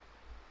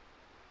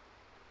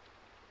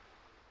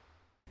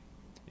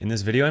In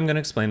this video, I'm going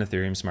to explain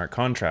Ethereum smart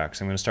contracts.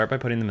 I'm going to start by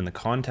putting them in the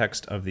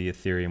context of the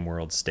Ethereum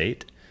world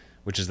state,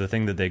 which is the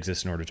thing that they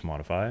exist in order to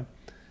modify.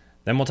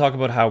 Then we'll talk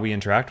about how we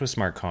interact with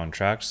smart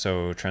contracts,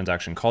 so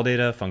transaction call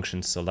data,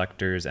 function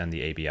selectors, and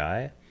the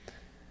ABI.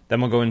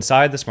 Then we'll go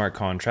inside the smart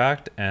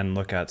contract and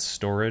look at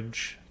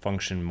storage,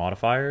 function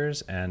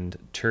modifiers, and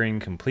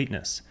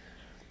Turing-completeness,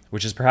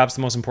 which is perhaps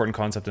the most important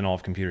concept in all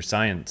of computer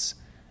science,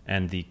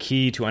 and the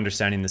key to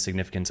understanding the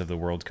significance of the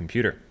world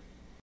computer.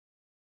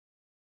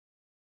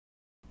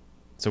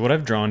 So what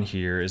I've drawn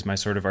here is my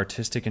sort of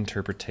artistic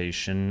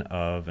interpretation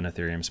of an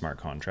Ethereum smart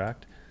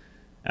contract.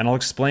 And I'll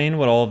explain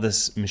what all of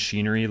this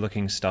machinery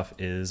looking stuff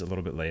is a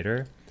little bit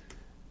later.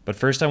 But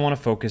first I want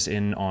to focus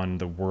in on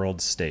the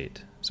world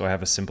state. So I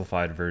have a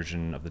simplified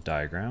version of the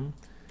diagram.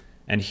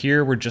 And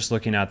here we're just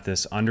looking at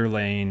this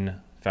underlying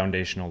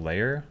foundational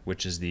layer,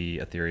 which is the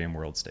Ethereum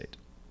world state.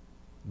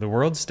 The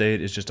world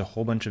state is just a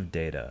whole bunch of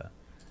data.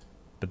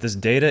 But this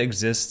data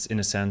exists in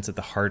a sense at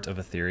the heart of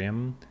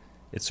Ethereum.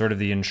 It's sort of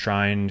the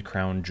enshrined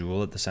crown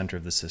jewel at the center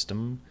of the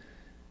system.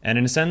 And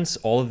in a sense,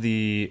 all of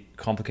the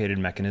complicated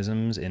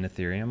mechanisms in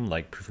Ethereum,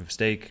 like proof of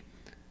stake,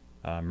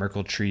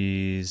 Merkle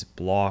trees,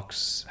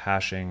 blocks,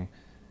 hashing,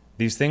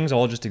 these things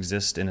all just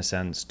exist in a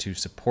sense to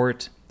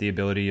support the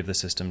ability of the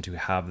system to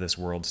have this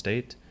world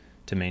state,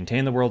 to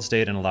maintain the world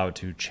state and allow it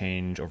to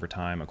change over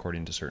time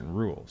according to certain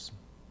rules.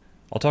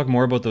 I'll talk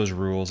more about those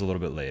rules a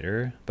little bit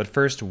later, but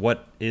first,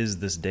 what is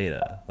this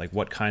data? Like,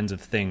 what kinds of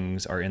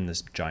things are in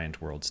this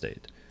giant world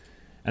state?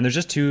 And there's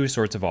just two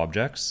sorts of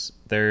objects.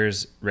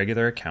 There's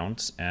regular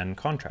accounts and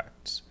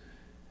contracts.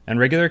 And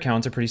regular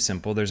accounts are pretty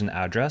simple. There's an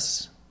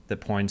address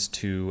that points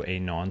to a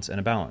nonce and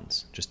a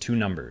balance, just two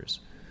numbers.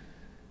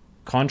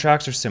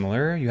 Contracts are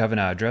similar. You have an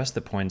address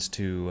that points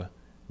to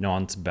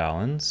nonce,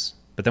 balance,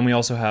 but then we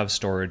also have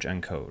storage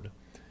and code.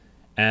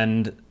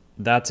 And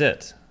that's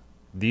it.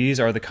 These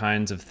are the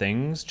kinds of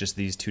things, just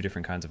these two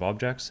different kinds of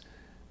objects,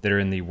 that are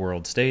in the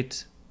world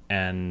state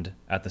and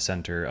at the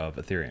center of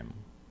Ethereum.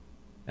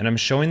 And I'm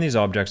showing these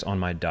objects on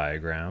my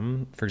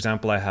diagram. For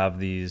example, I have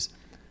these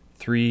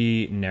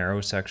three narrow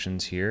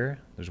sections here.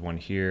 There's one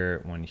here,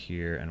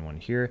 and one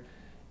here.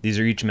 These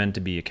are each meant to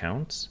be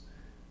accounts.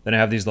 Then I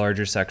have these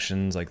larger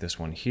sections like this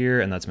one here,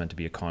 and that's meant to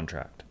be a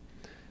contract.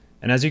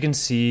 And as you can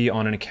see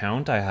on an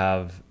account, I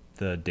have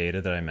the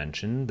data that I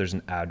mentioned. There's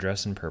an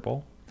address in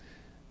purple.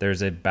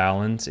 There's a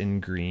balance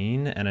in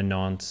green and a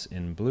nonce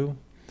in blue.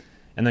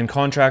 And then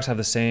contracts have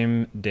the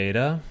same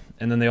data,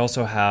 and then they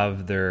also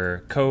have their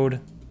code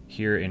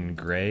here in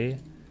gray,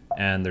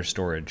 and their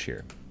storage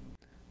here.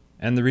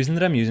 And the reason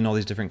that I'm using all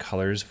these different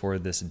colors for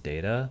this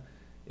data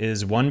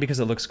is one, because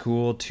it looks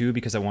cool, two,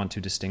 because I want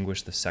to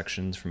distinguish the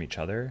sections from each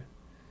other,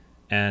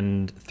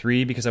 and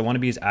three, because I want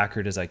to be as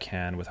accurate as I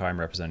can with how I'm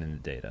representing the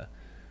data.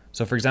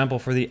 So for example,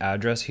 for the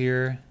address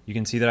here, you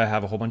can see that I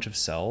have a whole bunch of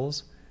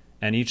cells,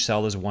 and each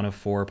cell is one of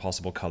four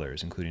possible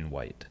colors, including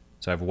white.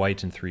 So I have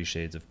white and three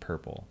shades of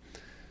purple.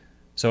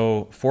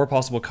 So 4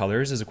 possible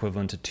colors is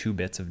equivalent to 2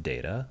 bits of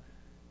data.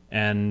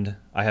 And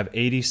I have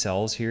 80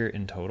 cells here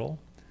in total,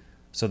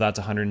 so that's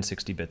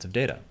 160 bits of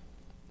data.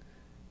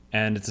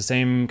 And it's the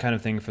same kind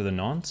of thing for the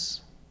nonce.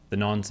 The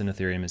nonce in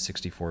Ethereum is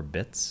 64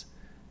 bits,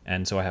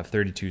 and so I have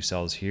 32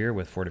 cells here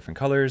with 4 different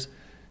colors.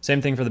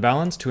 Same thing for the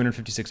balance,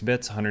 256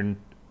 bits,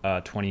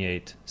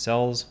 128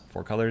 cells,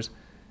 4 colors.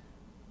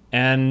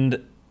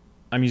 And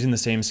I'm using the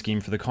same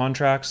scheme for the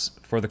contracts.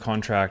 For the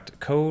contract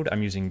code,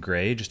 I'm using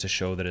gray just to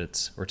show that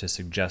to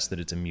suggest that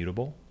it's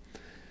immutable.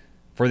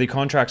 For the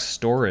contract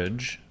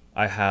storage,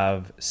 I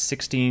have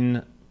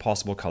 16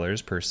 possible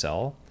colors per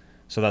cell,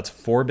 so that's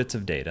 4 bits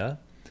of data.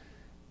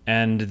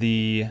 And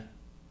the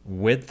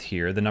width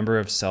here, the number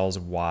of cells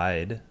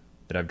wide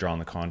that I've drawn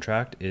the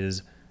contract,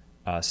 is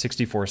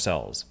 64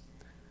 cells.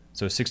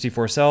 So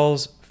 64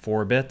 cells,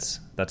 4 bits,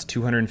 that's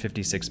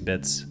 256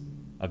 bits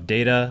of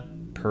data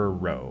per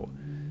row.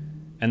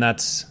 And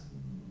that's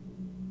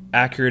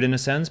accurate in a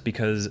sense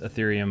because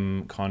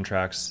Ethereum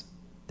contracts,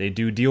 they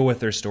do deal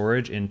with their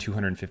storage in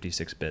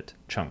 256-bit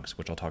chunks,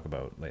 which I'll talk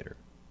about later.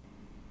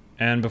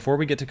 And before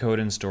we get to code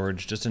and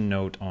storage, just a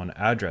note on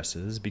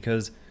addresses,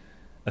 because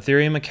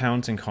Ethereum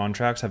accounts and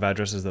contracts have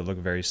addresses that look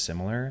very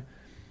similar,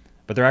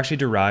 but they're actually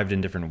derived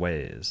in different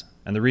ways.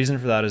 And the reason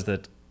for that is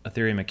that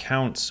Ethereum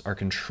accounts are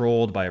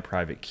controlled by a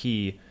private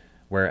key,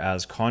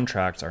 whereas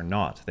contracts are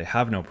not. They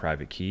have no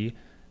private key.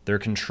 They're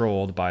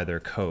controlled by their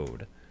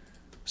code.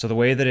 So the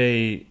way that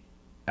a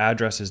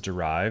address is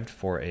derived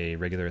for a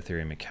regular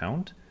Ethereum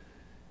account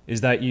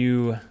is that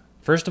you,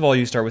 first of all,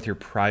 you start with your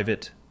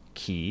private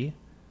key.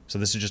 So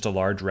this is just a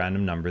large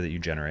random number that you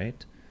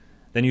generate.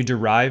 Then you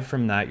derive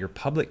from that your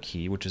public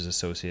key, which is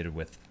associated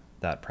with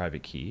that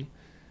private key.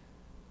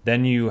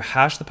 Then you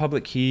hash the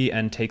public key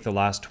and take the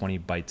last 20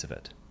 bytes of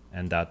it,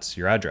 and that's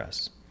your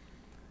address.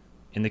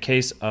 In the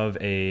case of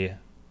a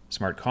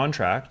smart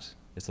contract,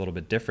 it's a little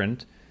bit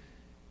different.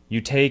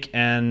 You take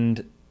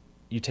the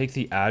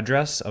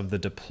address of the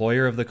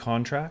deployer of the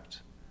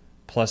contract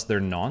plus their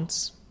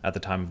nonce at the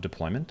time of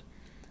deployment,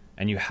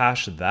 and you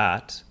hash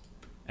that,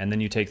 and then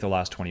you take the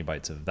last 20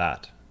 bytes of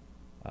that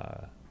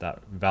that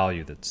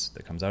value that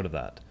comes out of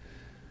that.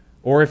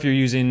 Or if you're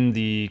using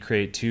the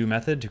create2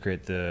 method to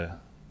create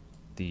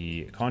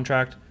the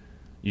contract,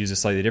 use a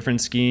slightly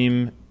different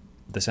scheme,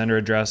 the sender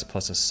address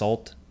plus a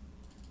salt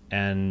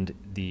and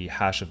the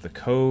hash of the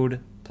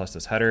code plus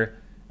this header,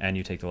 and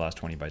you take the last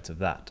 20 bytes of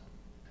that.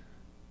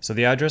 So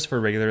the address for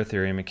a regular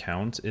Ethereum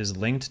account is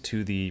linked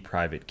to the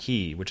private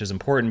key, which is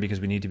important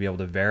because we need to be able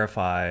to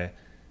verify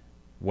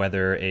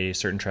whether a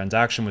certain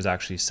transaction was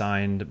actually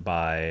signed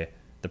by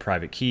the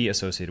private key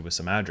associated with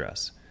some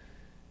address.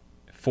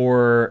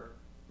 For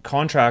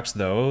contracts,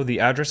 though, the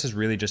address is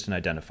really just an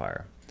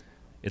identifier.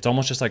 It's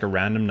almost just like a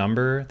random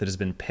number that has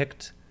been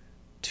picked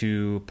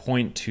to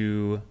point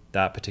to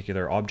that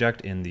particular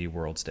object in the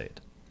world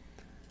state.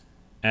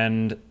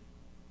 And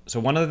so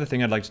one other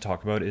thing I'd like to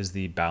talk about is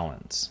the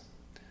balance.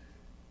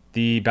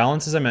 The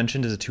balance, as I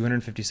mentioned, is a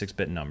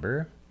 256-bit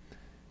number,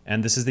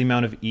 and this is the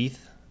amount of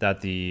ETH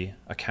that the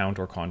account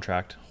or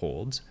contract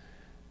holds.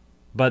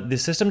 But the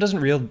system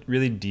doesn't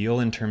really deal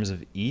in terms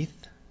of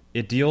ETH.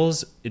 It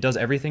does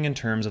everything in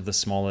terms of the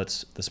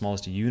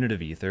smallest unit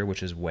of Ether,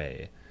 which is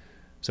Wei.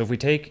 So if we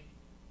take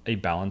a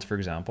balance, for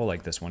example,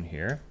 like this one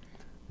here,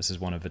 this is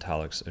one of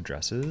Vitalik's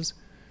addresses.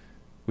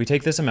 We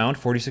take this amount,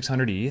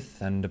 4,600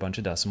 ETH, and a bunch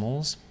of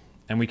decimals,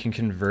 and we can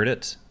convert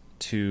it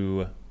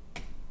to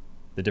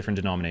the different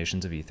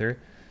denominations of Ether.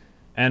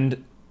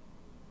 And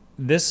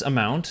this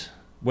amount,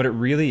 what it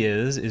really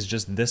is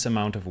just this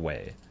amount of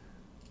Wei.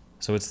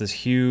 So it's this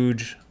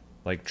huge,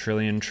 like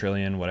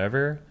trillion,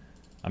 whatever,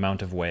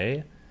 amount of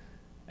Wei.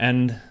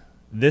 And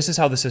this is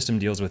how the system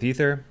deals with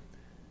Ether.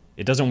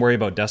 It doesn't worry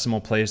about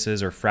decimal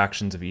places or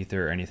fractions of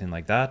Ether or anything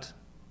like that.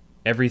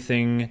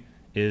 Everything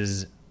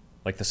is,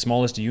 like the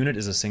smallest unit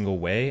is a single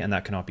Wei, and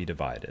that cannot be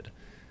divided.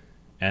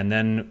 And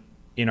then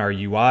in our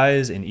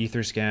UIs, in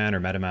Etherscan or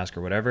MetaMask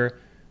or whatever,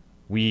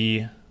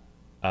 we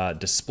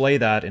display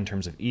that in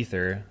terms of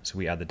Ether, so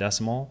we add the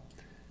decimal,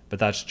 but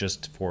that's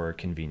just for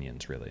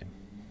convenience, really.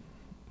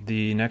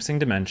 The next thing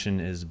to mention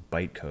is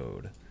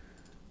bytecode.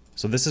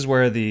 So this is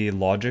where the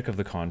logic of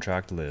the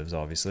contract lives,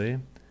 obviously,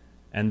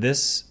 and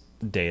this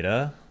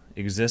data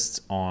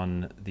exists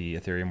on the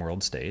Ethereum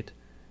world state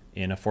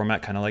in a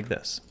format kind of like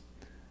this.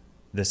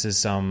 This is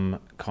some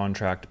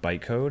contract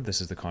bytecode.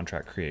 This is the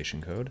contract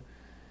creation code.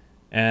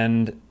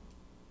 And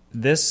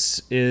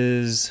this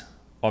is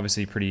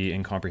obviously pretty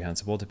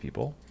incomprehensible to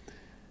people.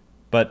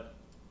 But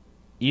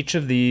each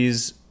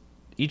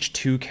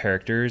two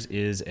characters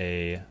is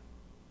an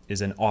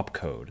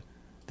opcode.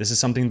 This is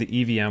something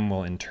the EVM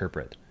will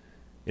interpret.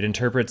 It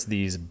interprets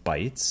these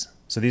bytes.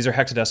 So these are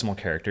hexadecimal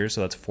characters,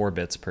 so that's 4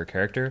 bits per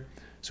character.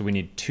 So we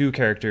need 2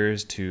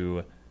 characters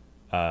to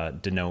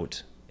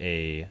denote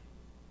an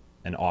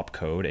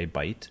opcode, a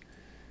byte.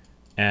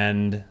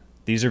 And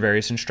these are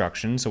various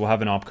instructions. So we'll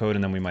have an opcode,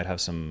 and then we might have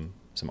some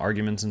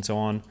arguments and so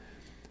on.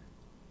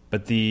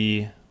 But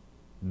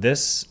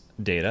this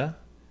data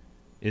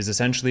is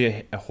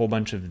essentially a whole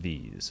bunch of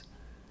these.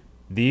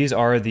 These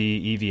are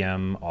the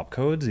EVM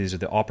opcodes. These are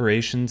the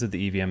operations that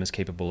the EVM is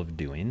capable of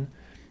doing.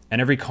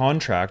 And every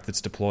contract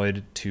that's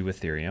deployed to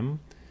Ethereum,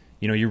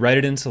 you write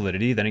it in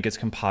Solidity, then it gets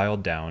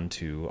compiled down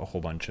to a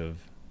whole bunch of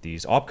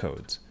these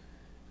opcodes.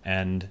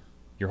 And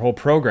your whole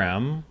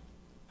program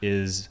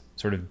is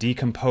sort of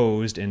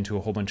decomposed into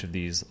a whole bunch of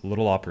these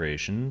little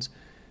operations,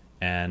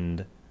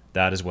 and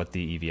that is what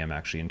the EVM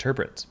actually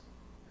interprets.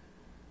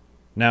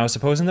 Now,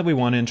 supposing that we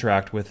want to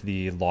interact with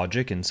the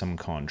logic in some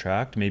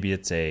contract, maybe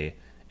it's a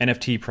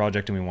NFT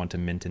project and we want to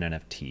mint an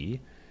NFT,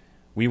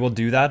 we will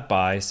do that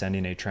by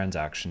sending a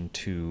transaction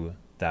to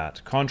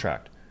that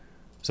contract.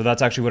 So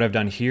that's actually what I've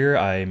done here.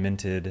 I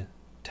minted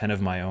 10 of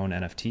my own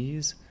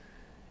NFTs.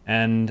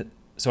 And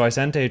so I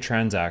sent a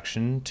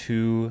transaction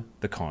to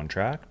the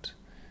contract,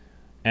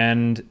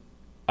 and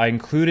I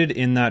included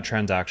in that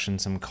transaction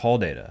some call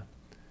data.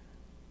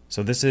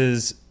 So this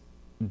is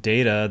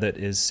data that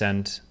is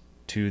sent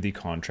to the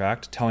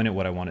contract telling it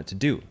what I want it to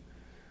do.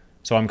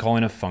 So I'm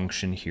calling a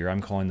function here.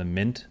 I'm calling the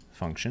mint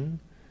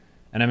function,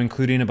 and I'm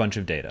including a bunch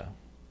of data.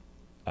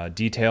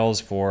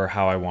 Details for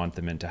how I want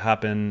the mint to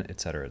happen,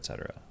 etc.,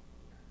 etc.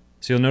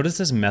 So you'll notice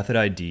this method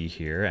ID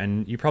here,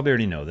 and you probably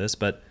already know this,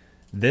 but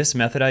this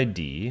method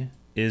ID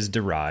is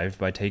derived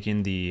by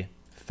taking the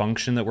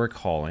function that we're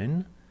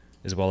calling,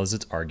 as well as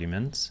its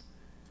arguments,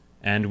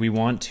 and we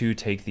want to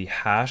take the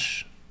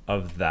hash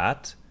of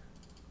that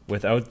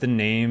without the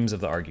names of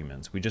the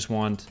arguments. We just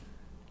want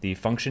the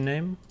function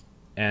name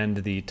and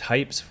the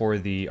types for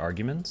the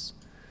arguments.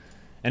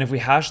 And if we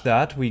hash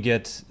that, we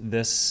get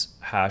this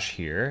hash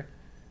here.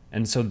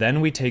 And so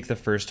then we take the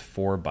first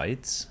 4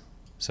 bytes.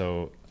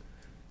 So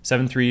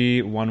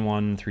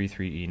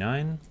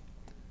 731133E9,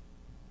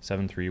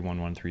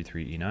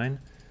 731133E9.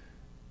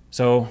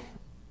 So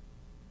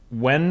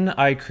when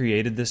I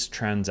created this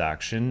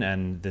transaction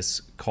and this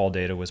call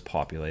data was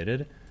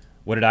populated,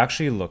 what it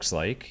actually looks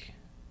like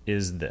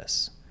is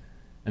this.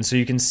 And so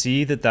you can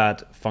see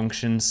that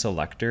function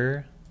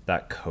selector,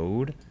 that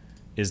code,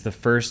 is the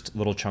first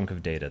little chunk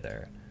of data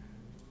there.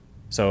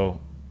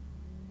 So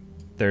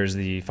there's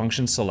the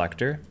function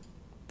selector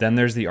Then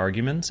there's the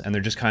arguments, and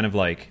they're just kind of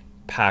like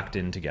packed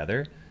in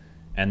together.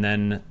 And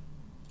then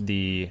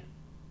the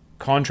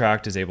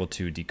contract is able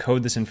to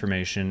decode this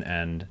information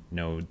and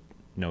know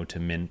to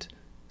mint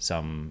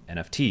some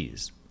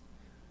NFTs.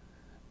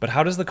 But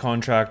how does the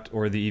contract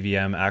or the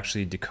EVM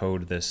actually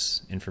decode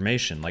this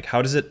information? Like,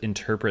 how does it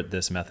interpret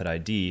this method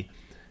ID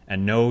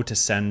and know to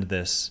send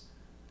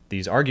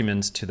these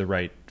arguments to the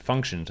right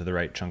function, to the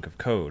right chunk of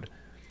code?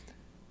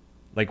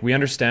 Like, we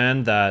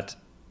understand that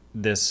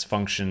this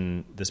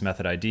function, this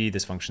method ID,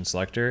 this function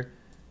selector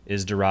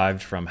is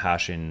derived from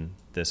hashing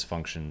this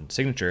function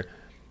signature.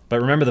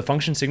 But remember, the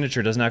function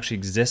signature doesn't actually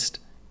exist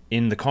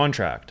in the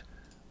contract.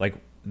 Like,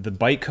 the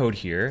bytecode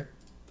here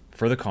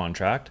for the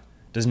contract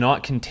does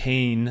not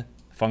contain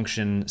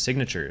function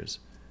signatures.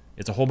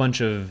 It's a whole bunch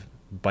of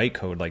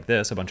bytecode like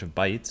this, a bunch of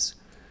bytes.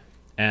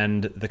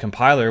 And the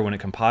compiler, when it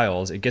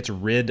compiles, it gets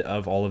rid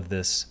of all of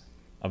this,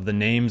 of the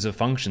names of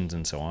functions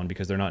and so on,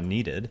 because they're not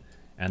needed,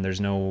 and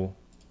there's no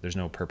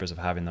purpose of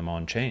having them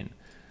on chain.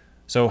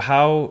 So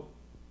how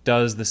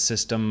does the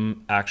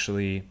system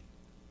actually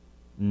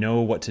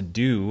know what to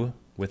do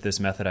with this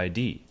method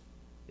ID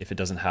if it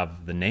doesn't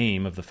have the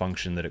name of the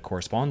function that it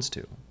corresponds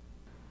to?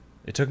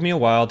 It took me a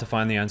while to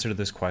find the answer to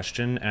this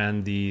question,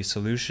 and the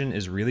solution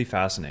is really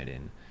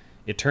fascinating.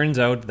 It turns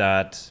out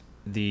that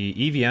the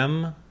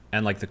EVM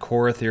and like the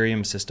core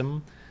Ethereum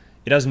system,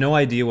 it has no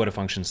idea what a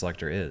function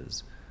selector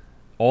is.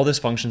 All this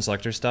function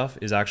selector stuff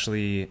is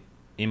actually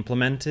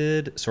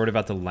implemented sort of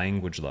at the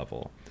language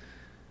level.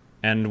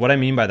 And what I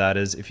mean by that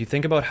is, if you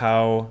think about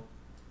how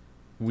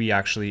we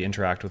actually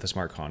interact with a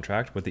smart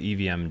contract, what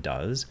the EVM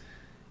does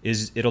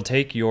is it'll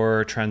take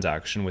your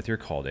transaction with your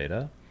call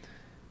data,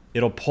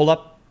 it'll pull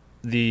up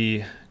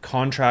the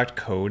contract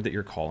code that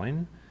you're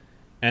calling,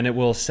 and it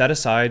will set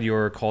aside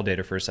your call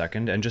data for a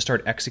second and just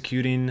start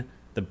executing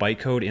the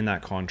bytecode in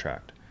that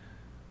contract.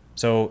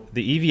 So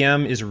the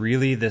EVM is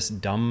really this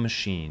dumb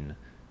machine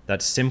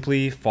that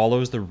simply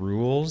follows the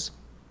rules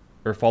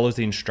or follows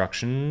the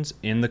instructions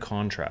in the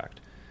contract.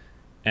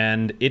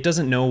 And it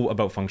doesn't know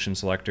about function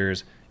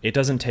selectors. It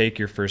doesn't take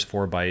your first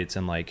 4 bytes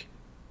and like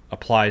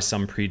apply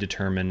some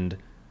predetermined,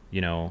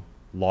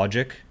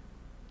 logic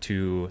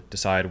to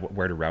decide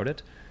where to route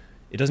it.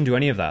 It doesn't do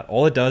any of that.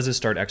 All it does is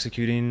start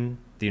executing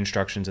the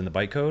instructions in the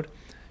bytecode.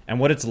 And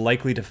what it's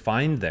likely to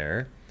find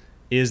there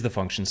is the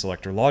function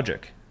selector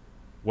logic.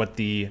 What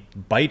the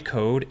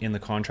bytecode in the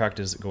contract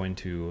is going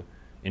to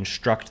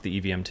instruct the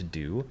EVM to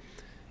do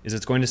is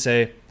it's going to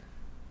say,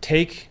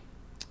 take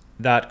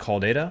that call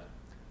data,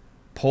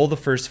 pull the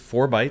first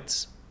 4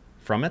 bytes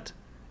from it,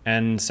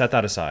 and set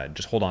that aside.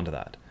 Just hold on to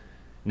that.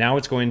 Now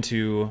it's going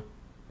to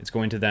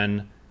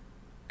then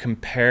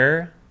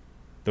compare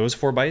those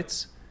 4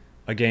 bytes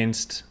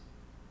against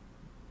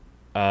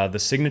the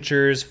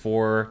signatures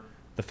for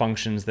the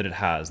functions that it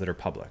has that are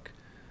public.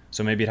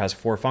 So maybe it has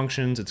 4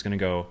 functions. It's going to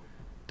go,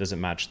 does it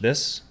match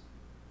this?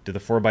 Do the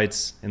 4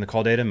 bytes in the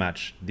call data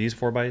match these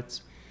 4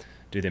 bytes?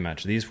 Do they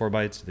match these 4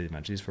 bytes? Do they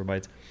match these 4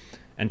 bytes?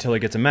 Until it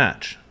gets a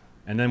match.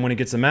 And then when it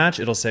gets a match,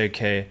 it'll say,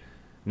 okay,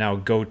 now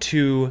go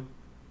to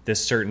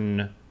this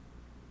certain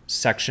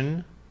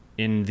section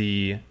in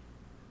the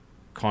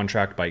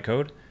contract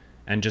bytecode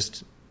and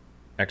just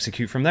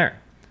execute from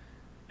there.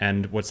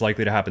 And what's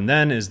likely to happen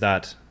then is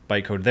that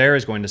bytecode there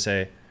is going to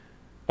say,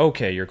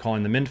 okay, you're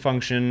calling the mint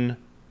function.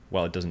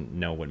 Well, it doesn't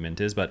know what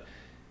mint is, but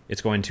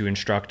it's going to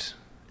instruct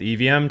the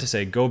EVM to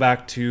say, go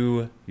back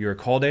to your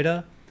call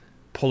data,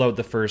 pull out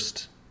the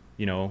first,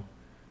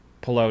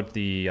 pull out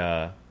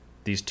the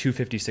these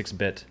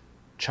 256-bit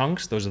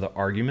chunks. Those are the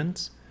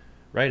arguments,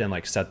 right? And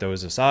like set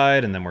those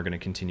aside, and then we're going to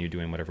continue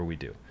doing whatever we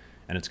do.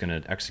 And it's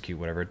going to execute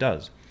whatever it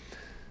does.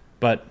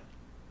 But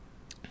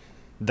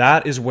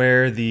that is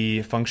where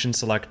the function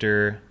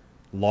selector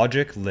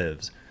logic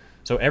lives.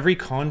 So every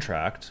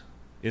contract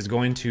is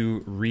going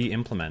to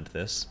re-implement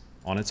this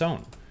on its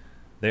own.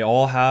 They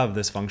all have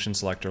this function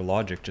selector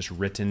logic just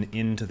written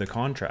into the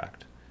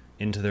contract,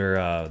 into their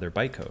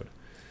bytecode.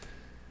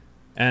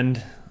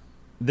 And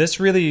this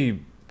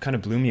really kind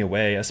of blew me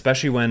away,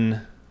 especially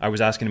when I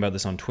was asking about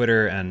this on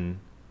Twitter, and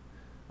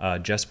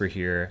Jesper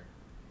here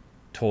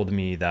told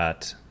me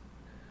that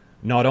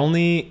not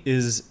only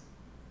is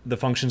the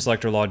function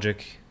selector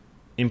logic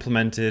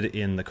implemented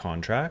in the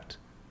contract,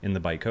 in the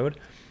bytecode,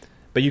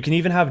 but you can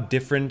even have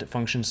different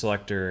function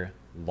selector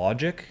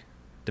logic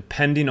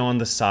depending on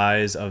the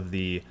size of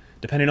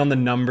depending on the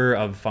number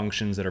of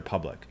functions that are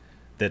public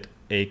that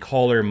a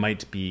caller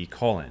might be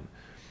calling.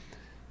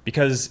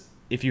 Because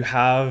if you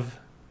have,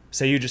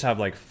 say you just have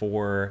like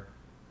 4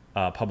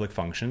 public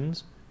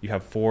functions, you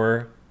have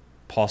 4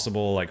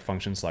 possible like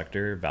function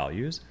selector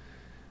values,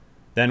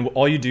 then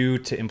all you do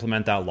to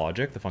implement that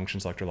logic, the function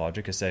selector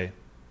logic, is say,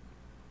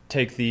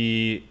 take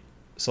the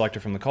selector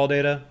from the call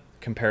data,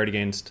 compare it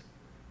against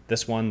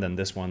this one, then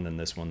this one, then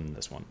this one, then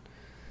this one.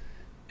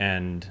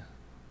 And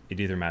it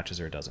either matches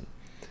or it doesn't.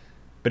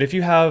 But if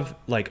you have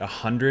like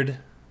 100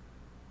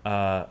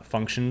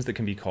 functions that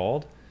can be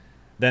called,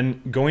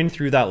 then going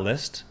through that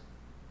list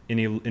in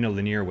a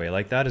linear way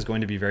like that is going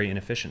to be very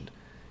inefficient.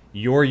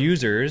 Your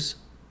users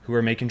who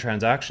are making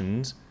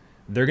transactions,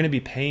 they're going to be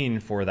paying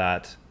for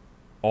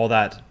all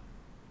that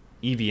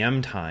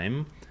EVM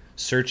time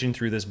searching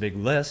through this big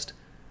list,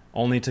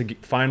 only to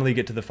finally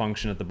get to the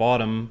function at the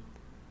bottom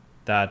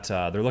that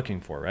they're looking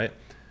for, right?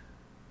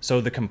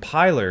 So the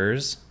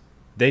compilers,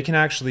 they can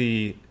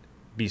actually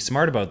be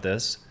smart about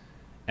this,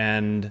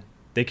 and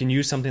they can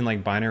use something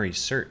like binary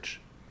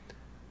search.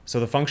 So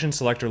the function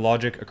selector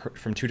logic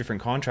from two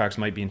different contracts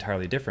might be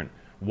entirely different.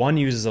 One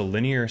uses a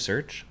linear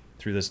search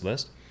through this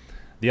list.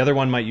 The other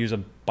one might use a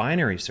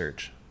binary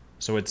search.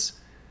 So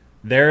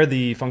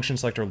the function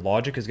selector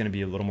logic is going to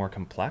be a little more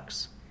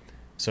complex.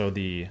 So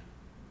the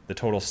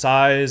total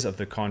size of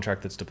the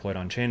contract that's deployed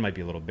on chain might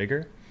be a little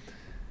bigger,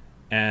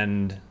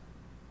 and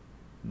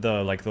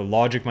the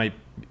logic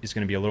is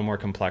going to be a little more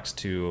complex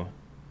to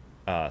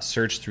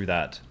search through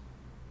that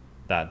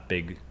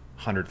big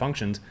 100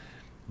 functions,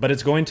 but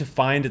it's going to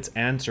find its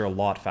answer a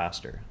lot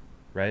faster,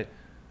 right?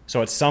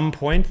 So at some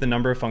point, the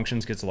number of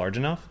functions gets large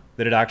enough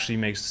that it actually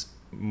makes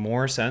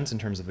more sense in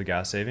terms of the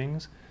gas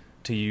savings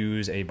to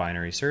use a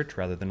binary search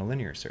rather than a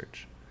linear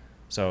search.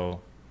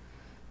 So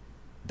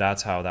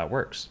that's how that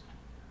works.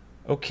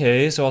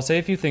 Okay, so I'll say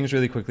a few things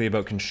really quickly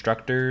about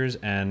constructors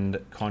and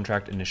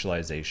contract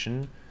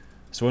initialization.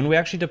 So when we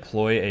actually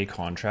deploy a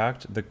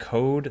contract, the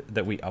code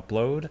that we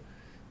upload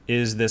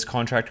is this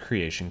contract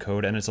creation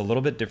code, and it's a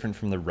little bit different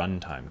from the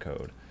runtime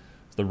code.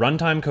 So the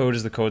runtime code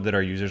is the code that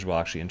our users will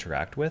actually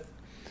interact with.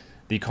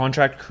 The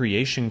contract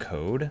creation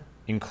code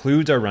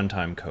includes our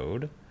runtime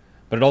code,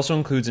 but it also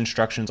includes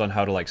instructions on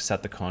how to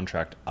set the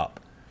contract up.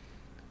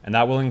 And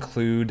that will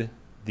include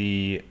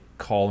the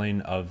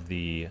calling of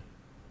the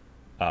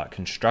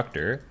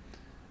constructor,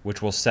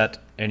 which will set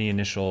any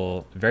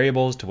initial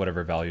variables to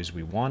whatever values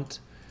we want.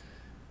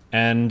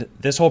 And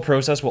this whole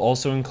process will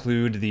also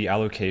include the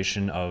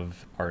allocation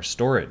of our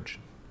storage.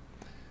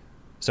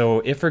 So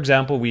if, for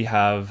example, we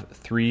have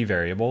 3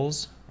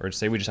 variables, or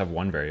say we just have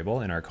 1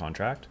 variable in our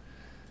contract,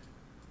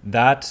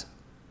 that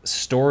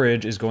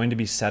storage is going to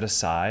be set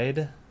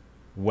aside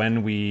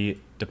when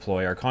we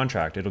deploy our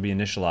contract. It'll be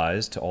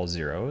initialized to all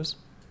zeros,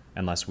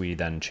 unless we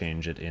then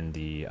change it in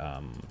the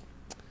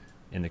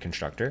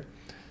constructor.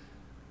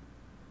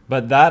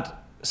 But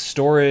that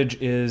storage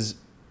is,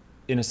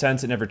 in a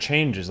sense, it never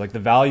changes. Like the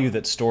value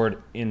that's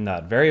stored in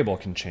that variable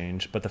can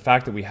change, but the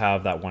fact that we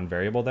have that 1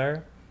 variable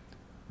there,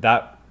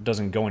 that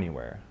doesn't go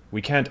anywhere.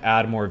 We can't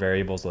add more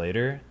variables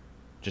later,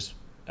 just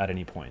at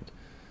any point.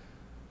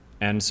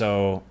 And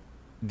so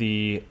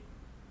the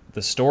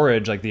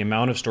storage, like the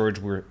amount of storage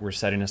we're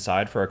setting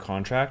aside for our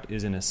contract,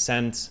 is in a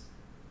sense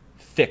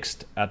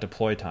fixed at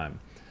deploy time.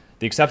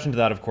 The exception to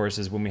that, of course,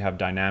 is when we have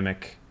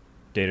dynamic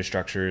data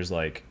structures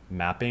like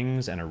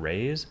mappings and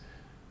arrays,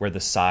 where the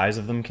size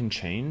of them can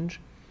change.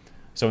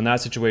 So in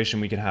that situation,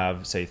 we can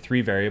have, say,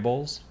 3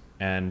 variables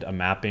and a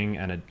mapping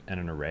and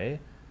an array.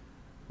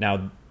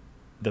 Now,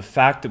 the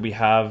fact that we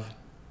have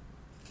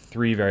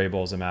 3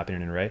 variables, a mapping,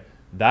 and an array,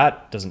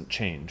 that doesn't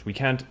change. We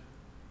can't,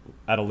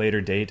 at a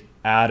later date,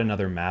 add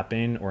another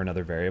mapping or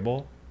another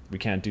variable. We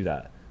can't do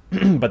that.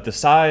 But the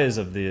size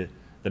of the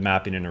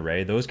mapping and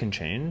array, those can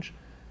change,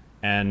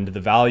 and the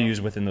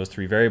values within those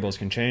 3 variables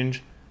can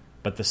change,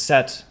 but the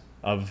set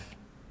of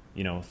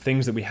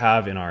things that we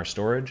have in our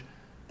storage,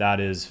 that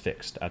is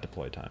fixed at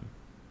deploy time.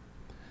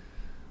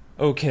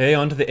 Okay,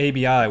 on to the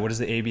ABI. What is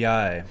the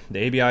ABI?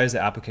 The ABI is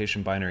the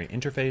application binary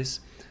interface.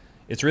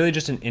 It's really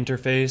just an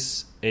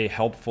interface, a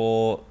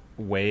helpful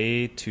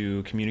way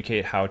to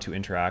communicate how to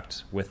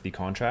interact with the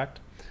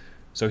contract.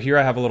 So here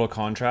I have a little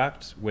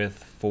contract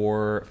with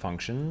 4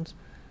 functions,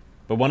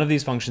 but one of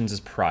these functions is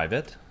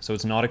private, so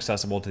it's not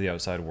accessible to the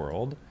outside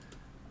world.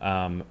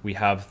 We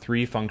have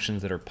 3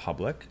 functions that are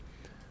public.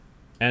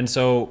 And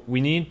so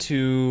we need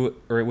to,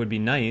 or it would be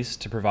nice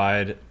to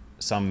provide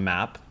some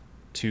map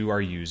to our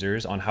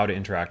users on how to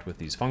interact with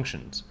these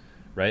functions,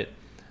 right?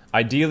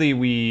 Ideally,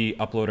 we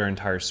upload our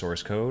entire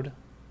source code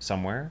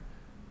somewhere,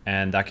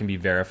 and that can be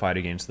verified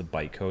against the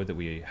bytecode that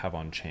we have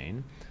on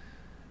chain.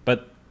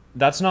 But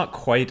that's not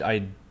quite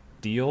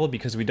ideal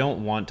because we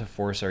don't want to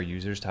force our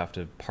users to have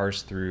to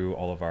parse through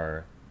all of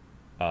our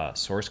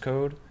source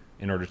code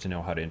in order to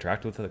know how to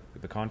interact with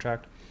the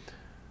contract.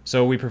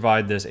 So we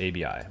provide this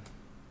ABI.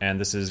 And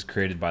this is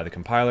created by the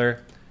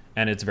compiler,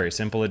 and it's very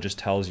simple. It just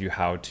tells you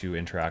how to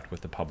interact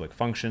with the public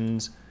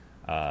functions,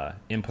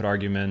 input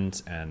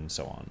arguments, and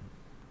so on.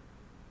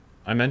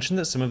 I mentioned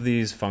that some of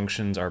these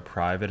functions are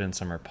private and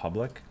some are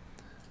public.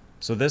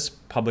 So this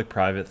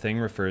public-private thing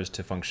refers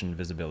to function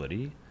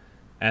visibility,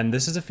 and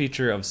this is a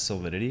feature of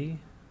Solidity,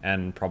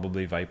 and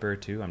probably Viper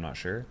too, I'm not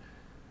sure.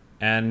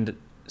 And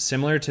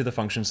similar to the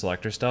function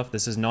selector stuff,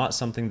 this is not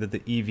something that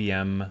the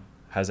EVM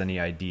has any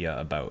idea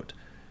about.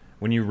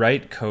 When you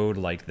write code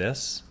like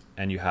this,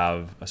 and you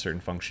have a certain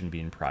function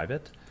being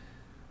private,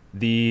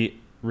 the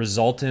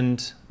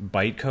resultant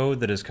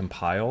bytecode that is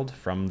compiled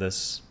from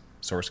this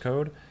source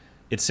code,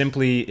 it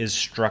simply is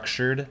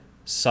structured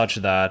such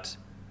that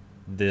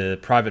the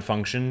private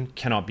function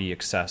cannot be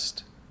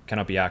accessed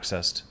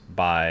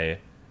by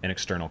an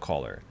external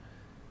caller.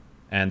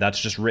 And that's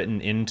just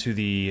written into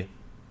the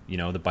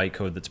the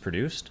bytecode that's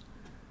produced,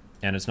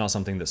 and it's not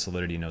something that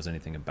Solidity knows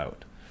anything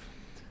about.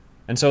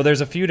 And so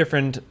there's a few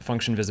different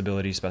function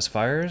visibility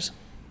specifiers.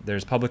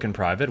 There's public and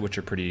private, which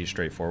are pretty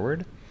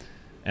straightforward.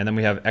 And then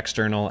we have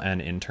external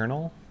and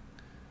internal.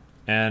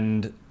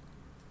 And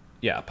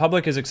yeah,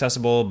 public is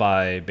accessible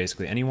by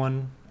basically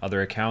anyone,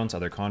 other accounts,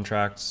 other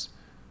contracts.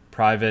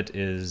 Private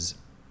is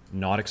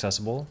not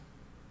accessible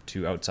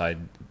to outside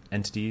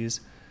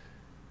entities.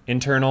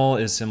 Internal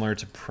is similar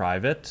to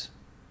private,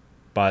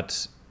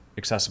 but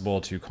accessible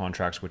to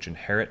contracts which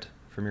inherit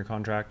from your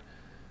contract.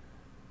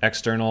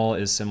 External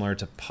is similar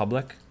to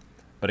public,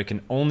 but it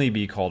can only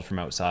be called from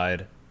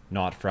outside,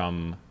 not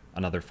from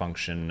another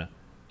function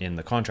in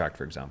the contract,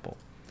 for example.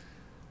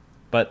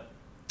 But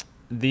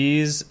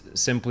these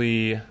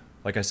simply,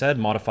 like I said,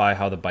 modify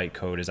how the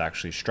bytecode is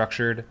actually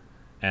structured,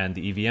 and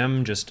the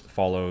EVM just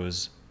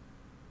follows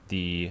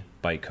the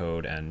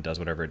bytecode and does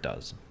whatever it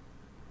does.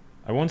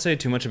 I won't say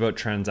too much about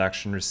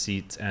transaction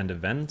receipts and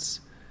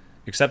events,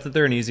 except that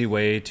they're an easy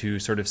way to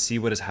sort of see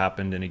what has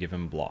happened in a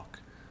given block.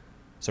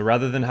 So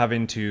rather than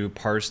having to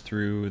parse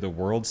through the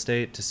world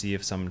state to see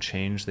if some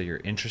change that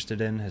you're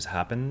interested in has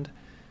happened,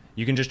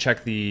 you can just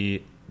check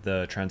the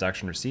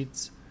transaction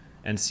receipts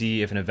and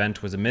see if an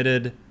event was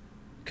emitted,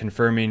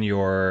 confirming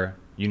your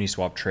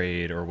Uniswap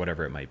trade or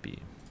whatever it might be.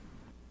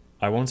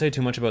 I won't say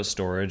too much about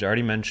storage. I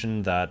already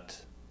mentioned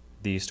that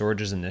the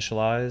storage is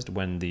initialized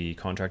when the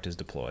contract is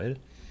deployed.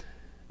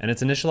 And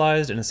it's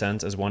initialized in a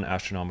sense as one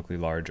astronomically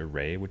large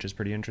array, which is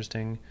pretty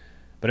interesting.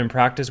 But in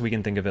practice, we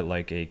can think of it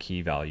like a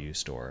key value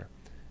store.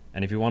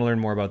 And if you want to learn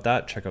more about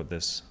that, check out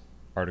this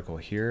article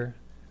here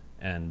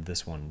and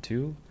this one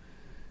too.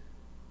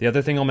 The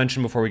other thing I'll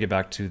mention before we get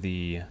back to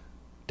the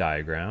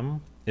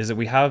diagram is that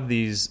we have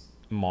these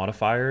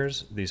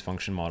modifiers, these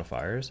function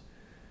modifiers,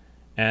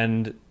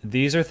 and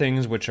these are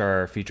things which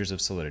are features of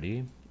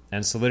Solidity.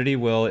 And Solidity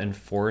will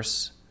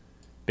enforce,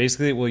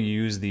 basically it will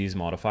use these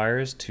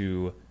modifiers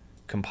to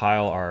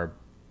compile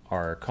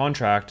our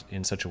contract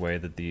in such a way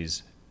that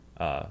these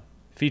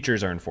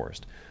features are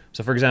enforced.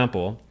 So for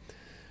example,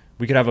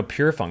 we could have a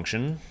pure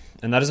function,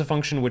 and that is a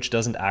function which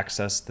doesn't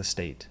access the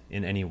state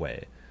in any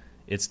way.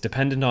 It's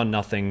dependent on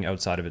nothing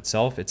outside of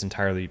itself. It's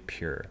entirely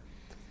pure.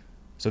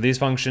 So these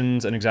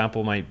functions, an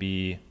example might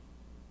be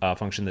a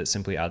function that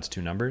simply adds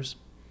two numbers.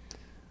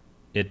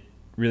 It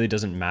really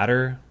doesn't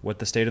matter what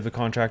the state of the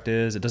contract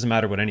is. It doesn't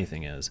matter what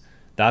anything is.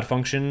 That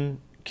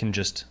function can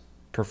just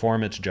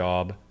perform its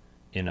job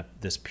in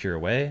this pure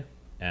way,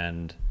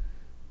 and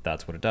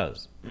that's what it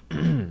does.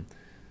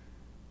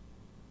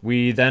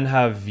 We then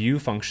have view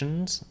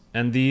functions,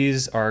 and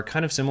these are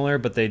kind of similar,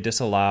 but they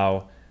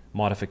disallow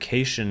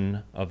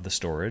modification of the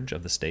storage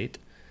of the state,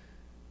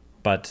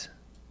 but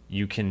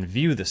you can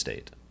view the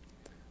state.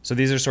 So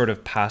these are sort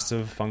of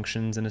passive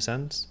functions in a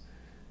sense,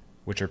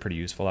 which are pretty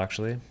useful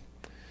actually.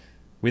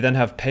 We then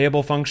have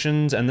payable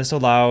functions, and this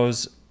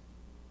allows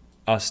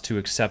us to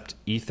accept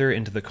Ether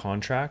into the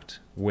contract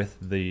with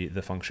the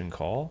function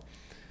call.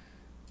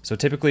 So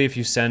typically if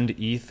you send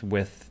ETH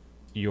with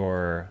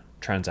your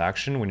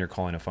transaction when you're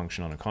calling a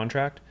function on a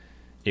contract,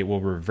 it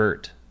will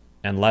revert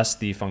unless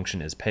the function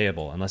is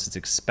payable, unless it's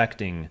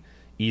expecting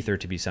Ether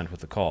to be sent with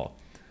the call.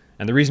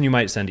 And the reason you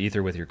might send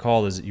Ether with your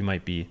call is you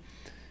might be,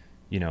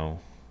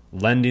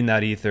 lending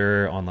that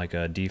Ether on like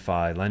a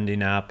DeFi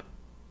lending app.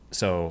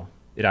 So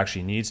it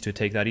actually needs to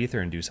take that Ether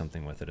and do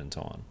something with it and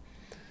so on.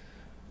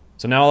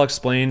 So now I'll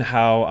explain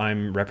how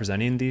I'm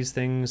representing these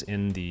things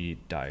in the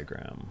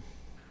diagram.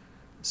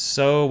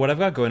 So what I've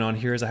got going on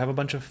here is I have a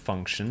bunch of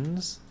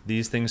functions.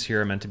 These things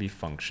here are meant to be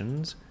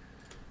functions.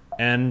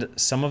 And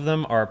some of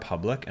them are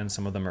public and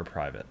some of them are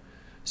private.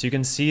 So you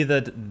can see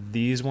that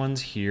these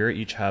ones here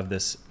each have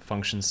this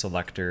function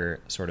selector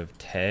sort of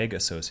tag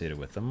associated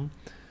with them.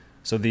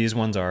 So these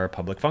ones are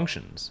public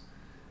functions.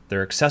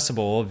 They're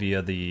accessible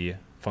via the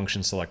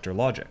function selector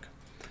logic.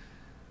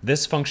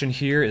 This function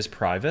here is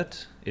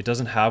private. It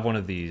doesn't have one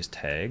of these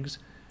tags,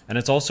 and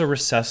it's also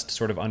recessed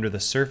sort of under the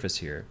surface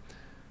here.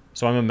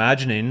 So I'm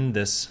imagining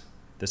this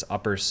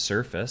upper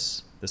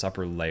surface, this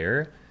upper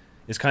layer,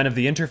 is kind of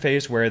the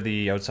interface where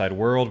the outside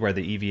world, where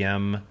the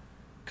EVM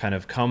kind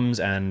of comes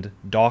and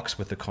docks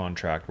with the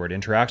contract, where it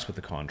interacts with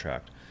the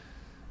contract.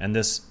 And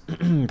this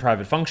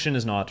private function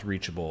is not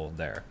reachable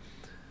there.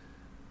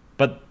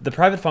 But the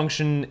private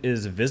function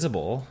is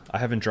visible. I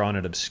haven't drawn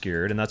it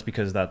obscured, and that's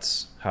because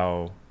that's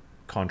how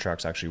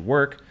contracts actually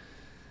work.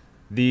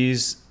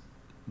 These,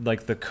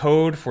 like the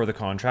code for the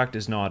contract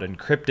is not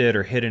encrypted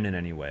or hidden in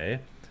any way.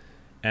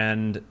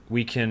 And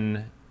we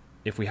can,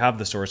 if we have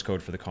the source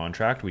code for the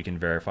contract, we can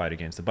verify it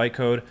against the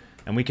bytecode,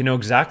 and we can know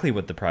exactly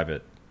what the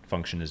private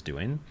function is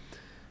doing.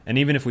 And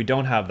even if we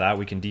don't have that,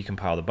 we can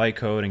decompile the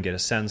bytecode and get a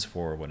sense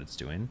for what it's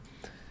doing.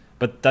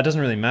 But that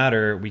doesn't really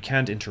matter. We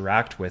can't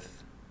interact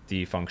with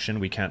the function.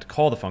 We can't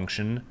call the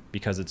function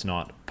because it's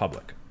not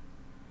public.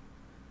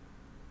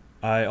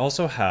 I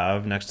also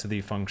have, next to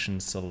the function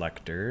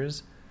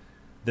selectors,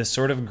 this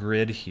sort of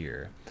grid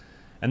here.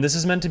 And this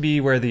is meant to be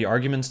where the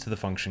arguments to the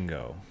function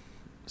go.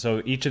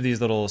 So each of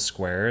these little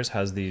squares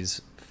has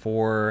these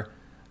 4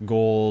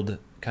 gold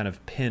kind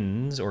of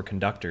pins or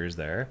conductors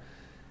there.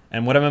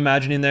 And what I'm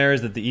imagining there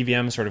is that the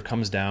EVM sort of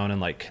comes down and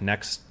like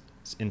connects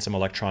in some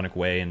electronic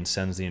way and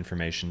sends the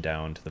information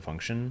down to the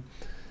function.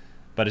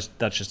 But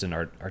that's just an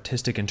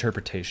artistic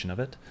interpretation of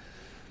it.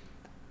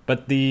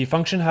 But the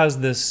function has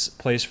this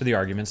place for the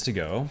arguments to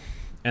go,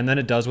 and then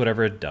it does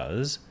whatever it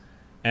does,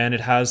 and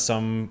it has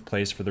some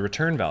place for the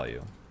return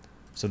value.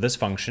 So this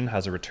function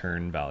has a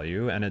return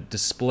value, and it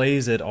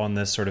displays it on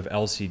this sort of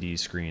LCD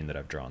screen that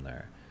I've drawn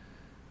there.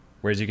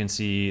 Whereas you can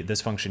see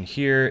this function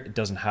here, it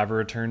doesn't have a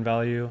return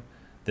value.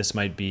 This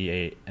might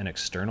be an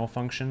external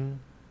function.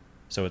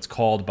 So it's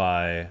called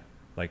by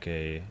like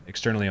a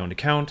externally owned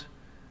account,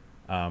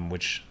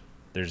 which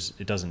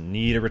it doesn't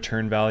need a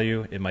return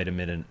value. It might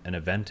emit an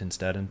event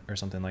instead or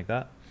something like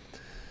that.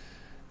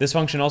 This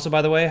function also,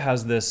 by the way,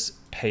 has this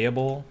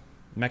payable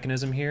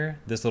mechanism here.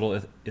 This little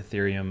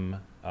Ethereum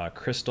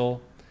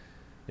crystal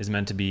is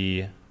meant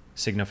to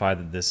signify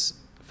that this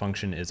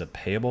function is a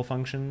payable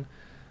function.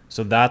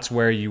 So that's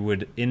where you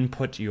would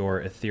input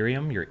your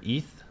Ethereum, your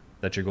ETH,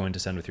 that you're going to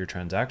send with your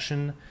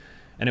transaction,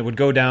 and it would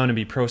go down and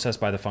be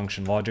processed by the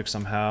function logic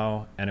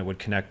somehow, and it would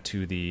connect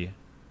to the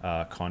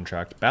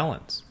contract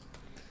balance.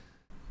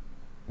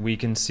 We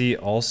can see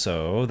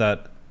also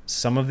that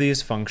some of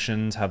these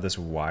functions have this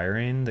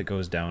wiring that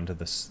goes down to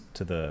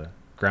the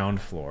ground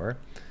floor,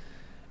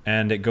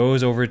 and it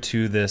goes over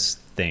to this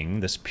thing,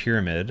 this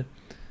pyramid,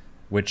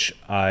 which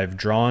I've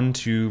drawn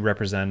to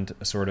represent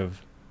a sort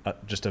of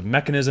just a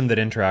mechanism that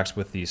interacts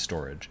with the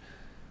storage.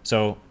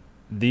 So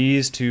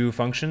these two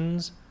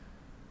functions,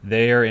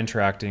 they are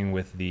interacting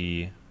with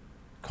the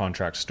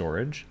contract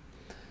storage.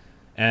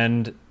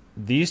 And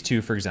these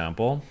two, for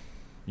example,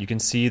 you can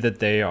see that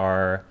they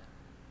are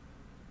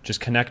just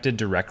connected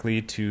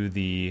directly to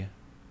the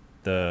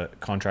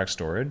contract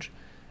storage,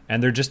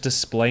 and they're just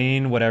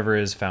displaying whatever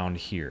is found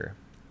here.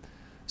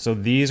 So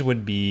these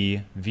would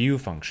be view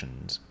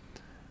functions.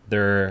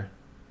 They're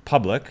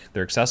public,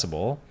 they're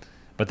accessible,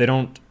 but they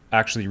don't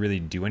actually really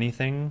do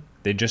anything.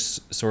 They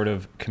just sort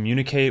of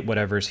communicate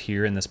whatever's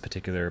here in this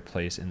particular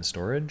place in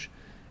storage,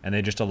 and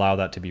they just allow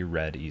that to be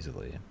read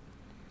easily.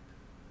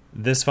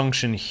 This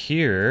function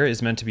here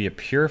is meant to be a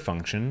pure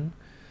function.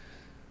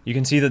 You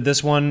can see that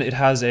this one, it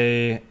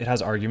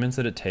has arguments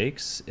that it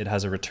takes. It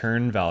has a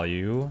return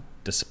value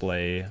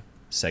display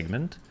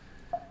segment.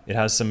 It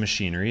has some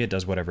machinery. It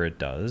does whatever it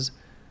does,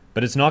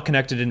 but it's not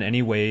connected in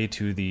any way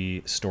to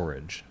the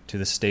storage, to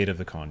the state of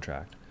the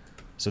contract.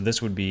 So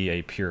this would be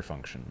a pure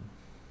function.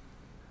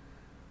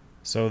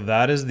 So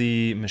that is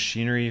the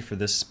machinery for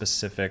this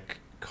specific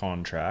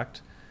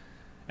contract.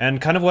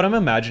 And kind of what I'm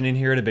imagining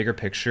here at a bigger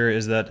picture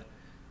is that,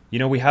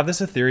 we have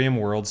this Ethereum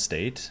world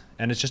state,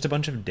 and it's just a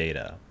bunch of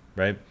data,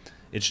 right?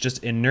 It's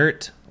just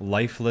inert,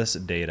 lifeless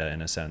data in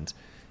a sense.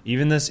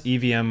 Even this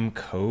EVM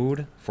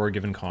code for a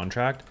given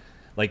contract,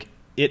 like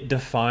it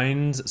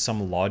defines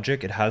some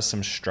logic, it has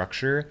some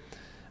structure,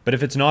 but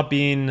if it's not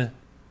being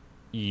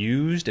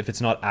used, if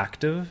it's not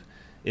active,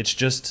 it's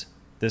just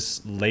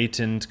this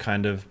latent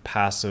kind of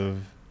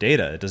passive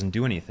data. It doesn't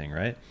do anything,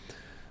 right?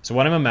 So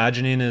what I'm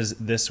imagining is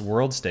this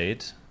world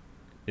state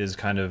is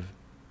kind of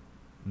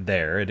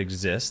there, it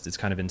exists, it's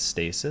kind of in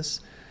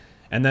stasis.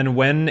 And then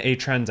when a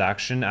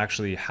transaction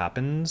actually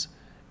happens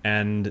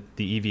and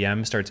the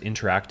EVM starts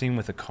interacting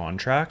with a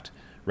contract,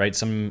 right?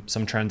 Some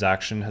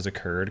transaction has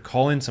occurred,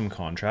 calling some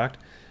contract.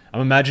 I'm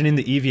imagining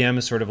the EVM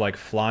is sort of like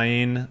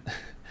flying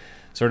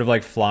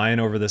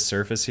over the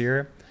surface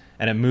here,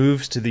 and it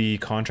moves to the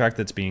contract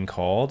that's being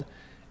called,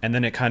 and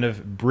then it kind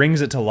of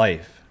brings it to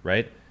life,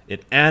 right?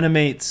 It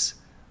animates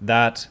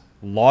that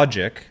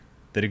logic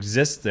that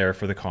exists there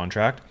for the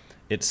contract.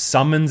 It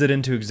summons it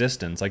into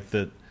existence. Like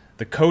the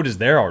code is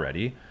there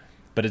already,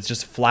 but it's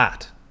just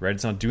flat, right?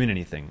 It's not doing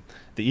anything.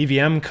 The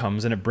EVM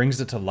comes and it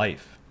brings it to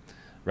life,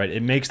 right?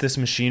 It makes this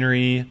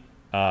machinery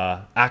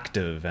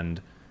active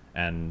and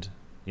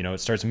it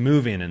starts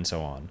moving and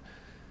so on.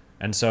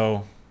 And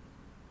so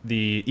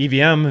the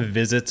EVM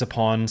visits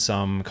upon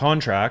some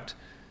contract,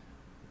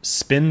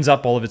 spins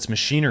up all of its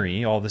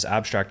machinery, all this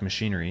abstract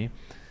machinery.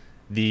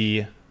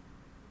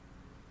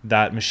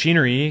 That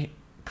machinery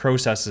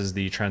processes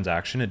the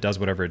transaction, it does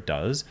whatever it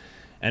does,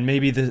 and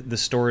maybe the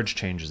storage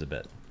changes a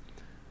bit.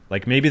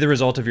 Like maybe the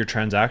result of your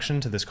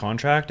transaction to this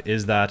contract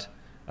is that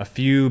a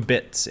few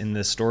bits in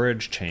this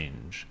storage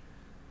change,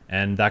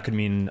 and that could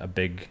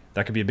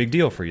be a big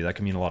deal for you. That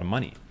could mean a lot of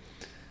money.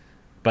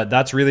 But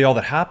that's really all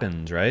that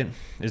happens, right?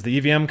 Is the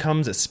EVM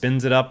comes, it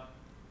spins it up,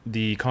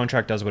 the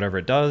contract does whatever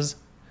it does,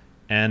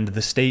 and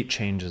the state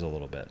changes a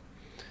little bit.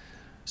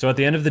 So at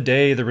the end of the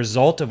day, the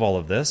result of all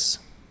of this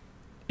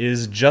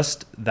is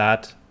just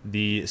that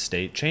the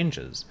state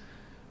changes,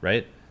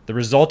 right? The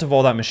result of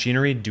all that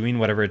machinery doing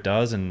whatever it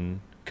does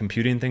and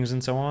computing things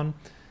and so on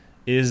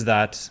is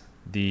that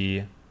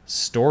the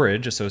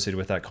storage associated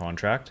with that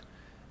contract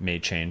may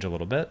change a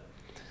little bit.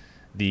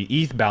 The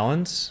ETH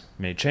balance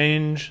may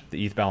change.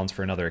 The ETH balance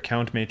for another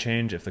account may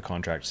change if the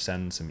contract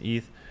sends some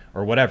ETH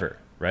or whatever,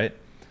 right?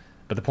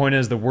 But the point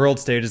is the world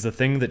state is the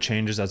thing that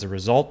changes as a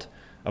result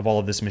of all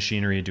of this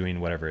machinery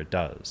doing whatever it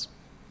does.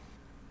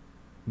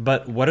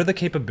 But what are the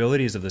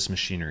capabilities of this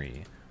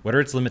machinery? What are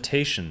its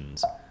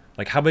limitations?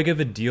 Like, how big of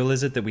a deal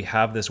is it that we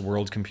have this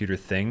world computer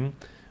thing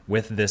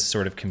with this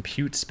sort of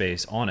compute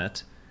space on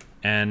it,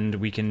 and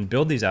we can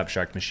build these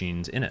abstract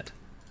machines in it?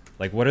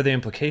 Like, what are the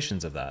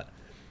implications of that?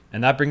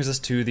 And that brings us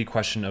to the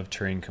question of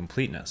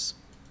Turing-completeness.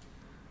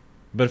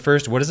 But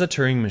first, what is a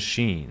Turing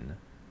machine?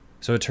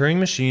 So a Turing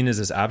machine is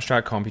this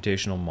abstract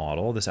computational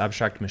model, this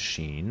abstract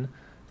machine,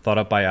 thought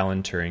up by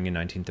Alan Turing in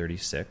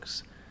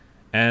 1936.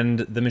 And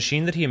the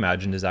machine that he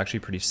imagined is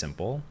actually pretty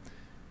simple.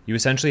 You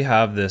essentially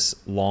have this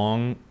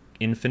long,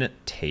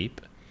 infinite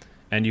tape,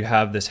 and you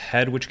have this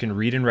head which can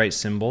read and write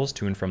symbols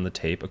to and from the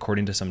tape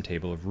according to some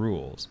table of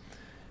rules.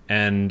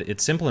 And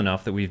it's simple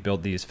enough that we've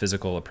built these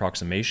physical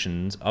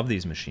approximations of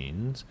these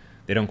machines.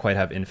 They don't quite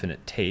have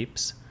infinite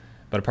tapes,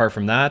 but apart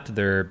from that,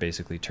 they're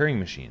basically Turing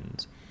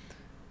machines.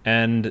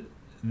 And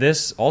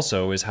this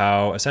also is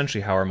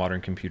essentially how our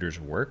modern computers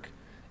work,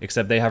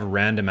 except they have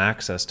random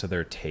access to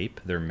their tape,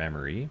 their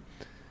memory,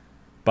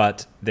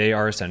 but they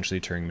are essentially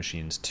Turing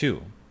machines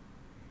too.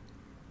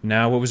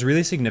 Now, what was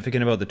really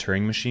significant about the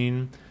Turing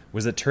machine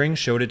was that Turing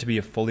showed it to be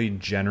a fully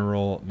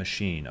general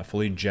machine, a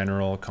fully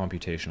general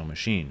computational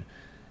machine.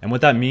 And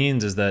what that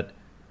means is that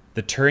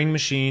the Turing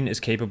machine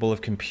is capable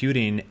of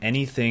computing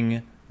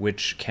anything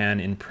which can,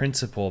 in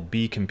principle,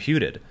 be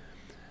computed.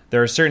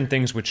 There are certain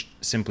things which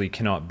simply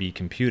cannot be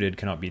computed,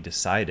 cannot be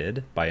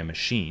decided by a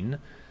machine,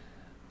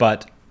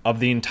 but of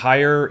the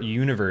entire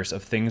universe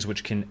of things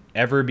which can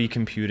ever be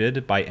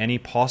computed by any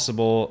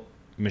possible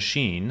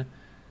machine,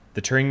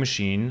 the Turing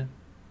machine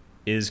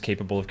is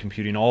capable of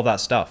computing all that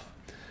stuff.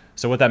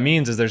 So what that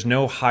means is there's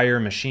no higher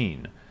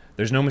machine.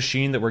 There's no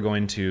machine that we're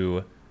going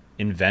to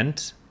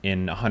invent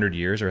in 100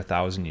 years or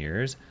 1,000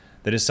 years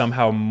that is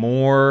somehow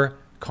more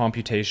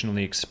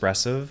computationally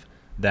expressive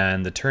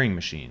than the Turing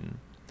machine.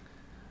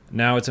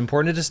 Now, it's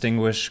important to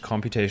distinguish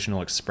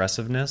computational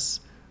expressiveness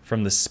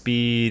from the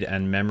speed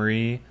and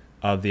memory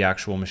of the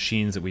actual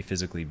machines that we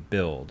physically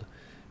build.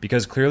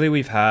 Because clearly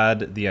we've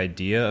had the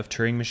idea of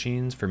Turing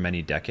machines for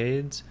many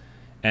decades,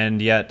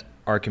 and yet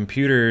our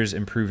computers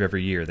improve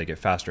every year. They get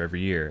faster every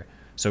year.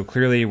 So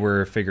clearly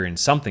we're figuring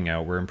something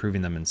out. We're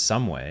improving them in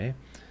some way.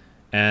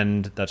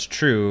 And that's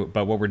true,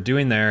 but what we're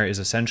doing there is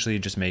essentially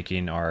just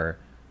making our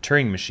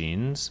Turing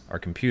machines, our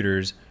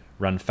computers,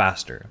 run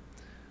faster.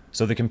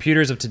 So the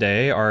computers of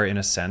today are, in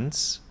a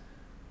sense,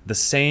 the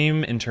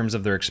same in terms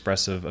of their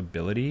expressive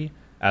ability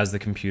as the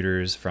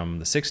computers from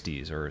the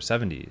 60s or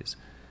 70s.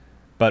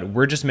 But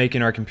we're just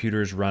making our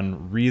computers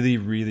run really,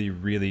 really,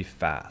 really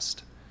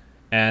fast.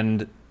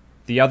 And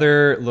the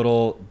other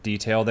little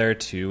detail there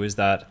too is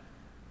that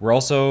we're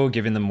also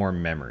giving them more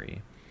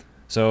memory.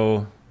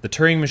 So the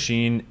Turing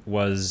machine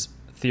was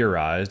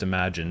theorized,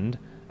 imagined,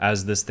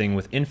 as this thing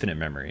with infinite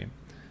memory.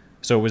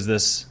 So it was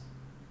this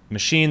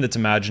machine that's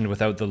imagined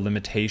without the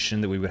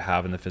limitation that we would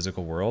have in the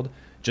physical world,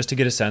 just to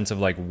get a sense of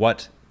like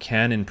what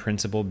can in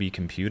principle be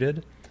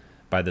computed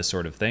by this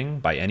sort of thing,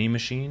 by any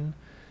machine.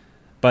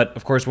 But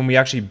of course, when we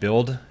actually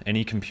build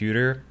any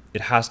computer,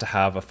 it has to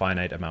have a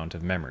finite amount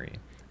of memory.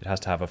 It has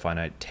to have a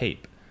finite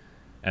tape.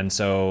 And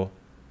so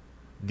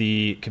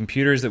the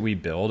computers that we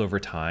build over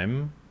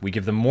time, we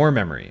give them more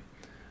memory.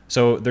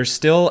 So they're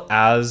still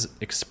as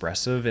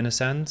expressive in a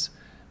sense,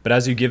 but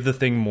as you give the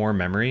thing more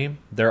memory,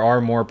 there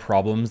are more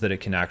problems that it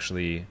can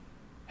actually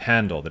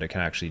handle, that it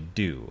can actually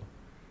do.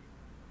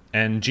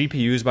 And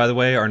GPUs, by the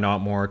way, are not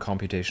more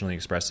computationally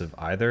expressive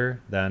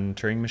either than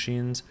Turing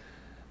machines.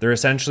 They're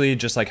essentially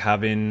just like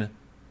having,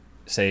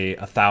 say,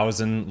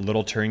 1,000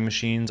 little Turing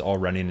machines all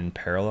running in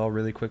parallel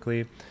really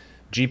quickly.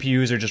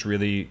 GPUs are just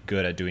really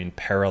good at doing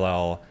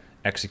parallel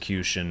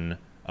execution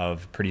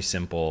of pretty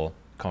simple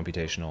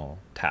computational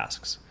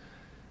tasks.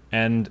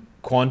 And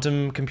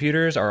quantum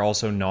computers are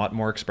also not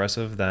more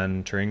expressive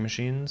than Turing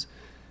machines.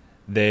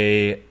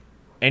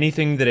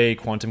 Anything that a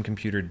quantum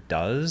computer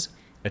does,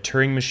 a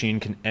Turing machine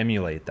can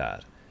emulate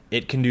that.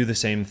 It can do the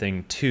same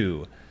thing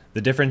too.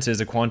 The difference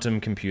is a quantum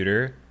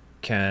computer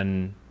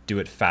can do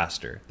it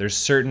faster. There's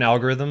certain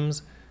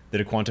algorithms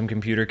that a quantum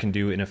computer can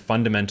do in a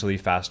fundamentally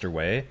faster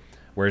way,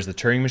 whereas the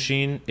Turing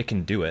machine, it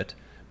can do it,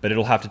 but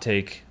it'll have to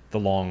take the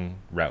long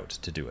route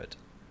to do it.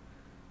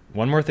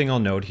 One more thing I'll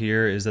note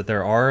here is that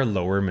there are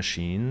lower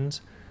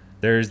machines.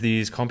 There's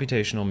these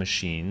computational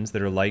machines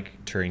that are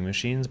like Turing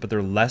machines, but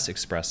they're less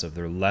expressive,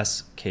 they're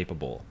less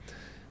capable.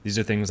 These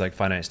are things like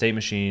finite state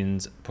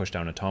machines,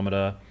 push-down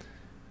automata.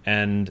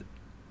 And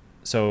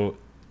so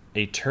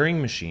a Turing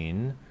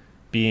machine,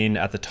 being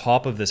at the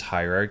top of this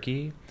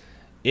hierarchy,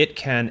 it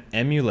can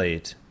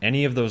emulate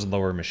any of those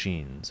lower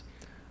machines.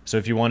 So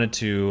if you wanted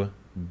to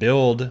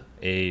build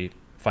a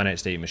finite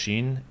state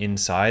machine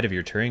inside of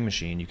your Turing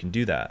machine, you can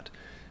do that.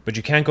 But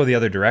you can't go the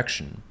other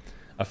direction.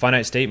 A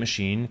finite state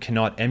machine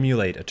cannot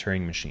emulate a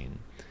Turing machine.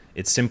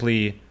 It's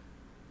simply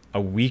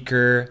a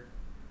weaker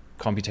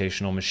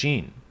computational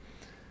machine.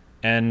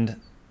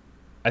 And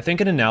I think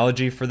an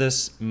analogy for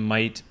this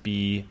might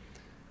be,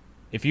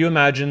 if you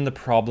imagine the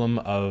problem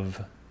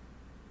of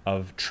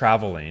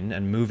traveling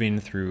and moving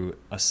through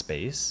a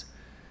space,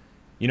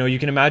 you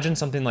can imagine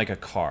something like a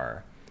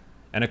car.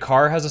 And a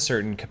car has a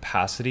certain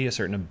capacity, a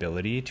certain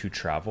ability to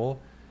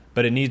travel,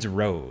 but it needs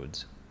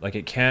roads. Like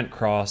it can't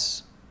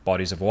cross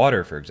bodies of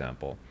water, for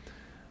example.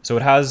 So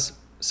it has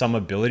some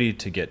ability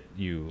to get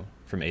you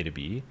from A to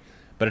B,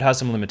 but it has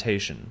some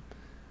limitation.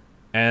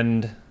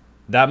 And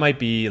that might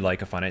be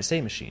like a finite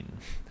state machine.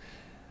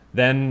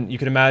 Then you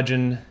could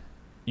imagine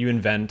you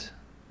invent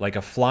like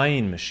a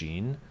flying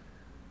machine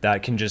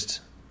that can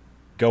just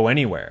go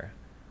anywhere.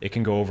 It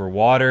can go over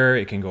water,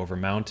 it can go over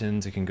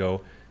mountains, it can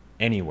go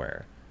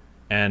anywhere.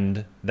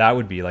 And that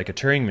would be like a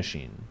Turing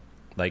machine.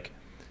 Like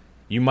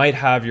you might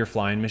have your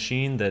flying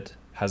machine that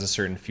has a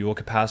certain fuel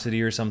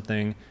capacity or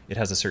something. It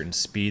has a certain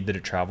speed that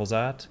it travels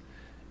at.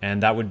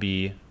 And that would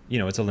be,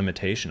 it's a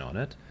limitation on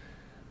it.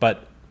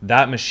 But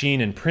that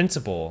machine in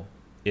principle,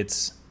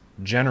 it's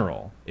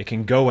general. It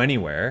can go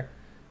anywhere.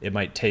 You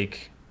might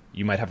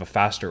have a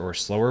faster or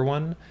slower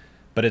one,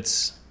 but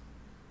it's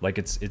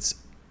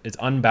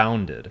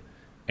unbounded.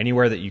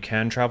 Anywhere that you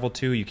can travel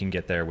to, you can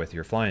get there with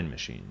your flying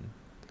machine.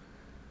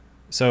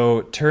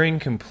 So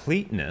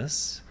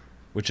Turing-completeness,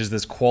 which is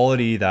this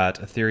quality that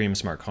Ethereum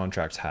smart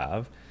contracts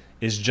have,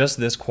 is just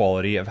this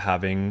quality of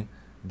having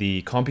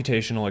the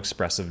computational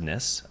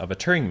expressiveness of a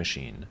Turing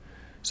machine.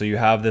 So you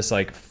have this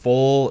like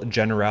full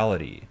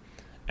generality,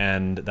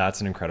 and that's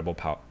an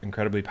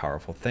incredibly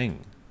powerful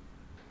thing.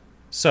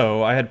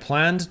 So I had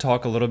planned to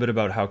talk a little bit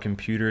about how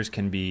computers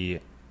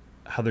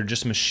how they're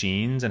just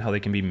machines and how they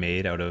can be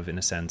made out of, in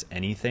a sense,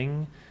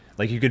 anything.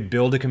 Like you could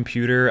build a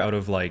computer out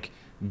of like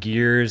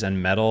gears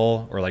and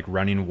metal, or like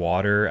running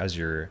water as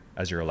your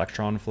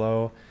electron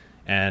flow.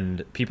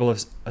 And people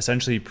have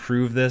essentially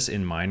proved this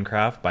in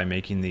Minecraft by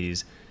making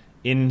these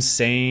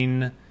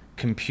insane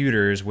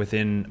computers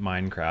within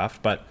Minecraft,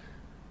 but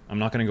I'm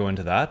not going to go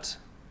into that.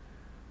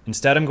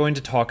 Instead, I'm going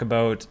to talk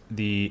about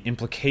the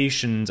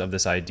implications of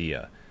this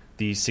idea,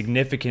 the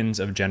significance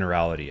of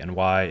generality, and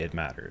why it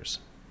matters.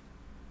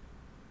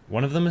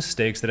 One of the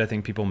mistakes that I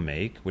think people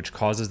make, which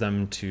causes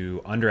them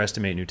to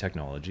underestimate new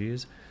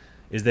technologies,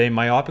 is they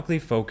myopically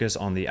focus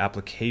on the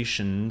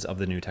applications of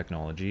the new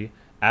technology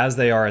as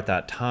they are at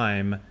that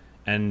time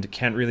and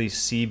can't really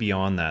see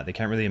beyond that. They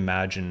can't really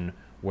imagine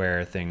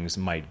where things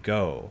might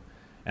go.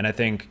 And I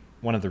think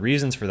one of the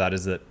reasons for that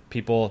is that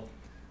people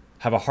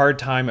have a hard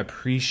time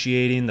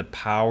appreciating the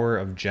power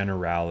of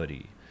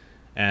generality.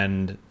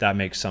 And that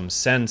makes some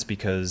sense,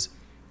 because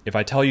if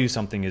I tell you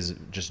something is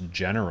just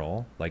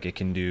general, like it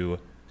can do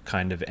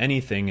kind of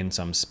anything in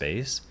some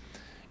space,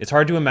 it's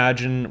hard to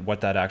imagine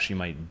what that actually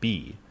might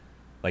be.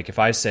 Like if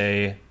I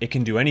say it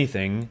can do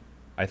anything,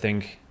 I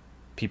think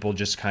people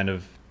just kind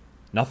of,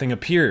 nothing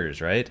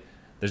appears, right?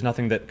 There's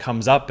nothing that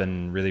comes up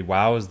and really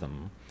wows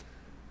them.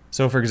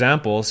 So for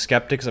example,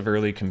 skeptics of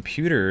early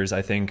computers,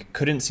 I think,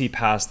 couldn't see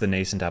past the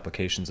nascent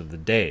applications of the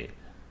day,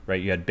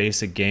 right? You had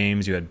basic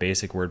games, you had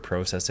basic word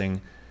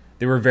processing.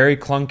 They were very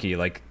clunky.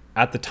 Like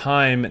at the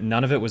time,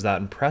 none of it was that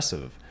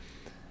impressive.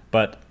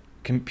 But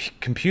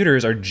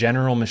computers are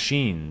general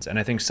machines, and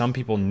I think some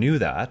people knew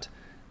that.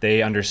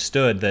 They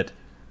understood that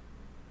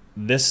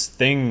this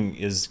thing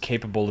is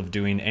capable of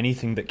doing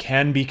anything that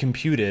can be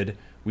computed.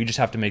 We just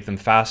have to make them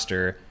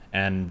faster,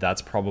 and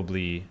that's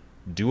probably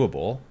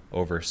doable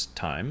over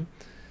time.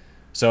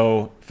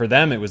 So for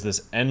them, it was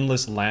this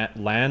endless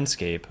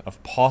landscape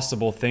of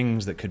possible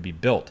things that could be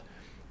built,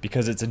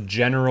 because it's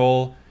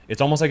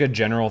almost like a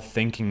general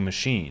thinking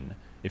machine.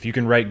 If you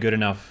can write good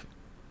enough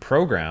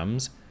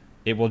programs,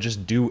 it will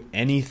just do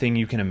anything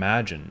you can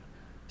imagine.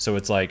 So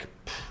it's like,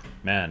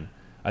 man,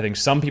 I think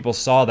some people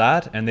saw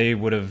that, and they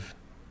would have,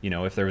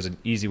 if there was an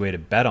easy way to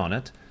bet on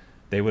it,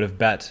 they would have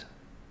bet,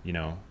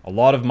 a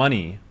lot of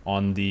money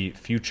on the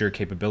future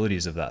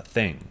capabilities of that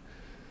thing.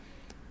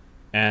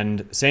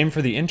 And same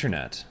for the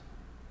internet,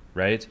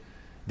 right?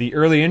 The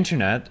early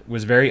internet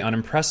was very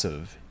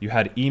unimpressive. You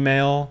had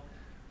email,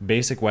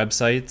 basic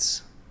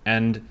websites,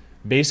 and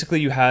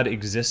basically you had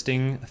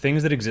existing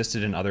things that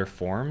existed in other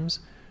forms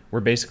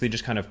were basically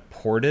just kind of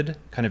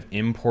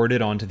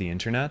imported onto the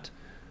internet.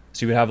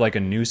 So you would have like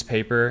a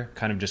newspaper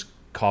kind of just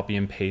copy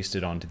and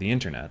pasted onto the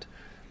internet.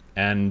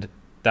 And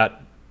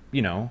that,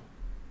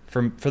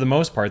 for the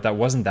most part, that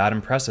wasn't that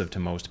impressive to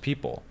most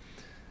people,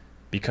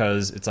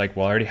 because it's like,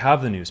 well, I already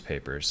have the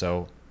newspaper,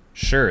 so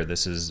sure,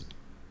 this is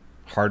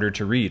harder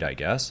to read, I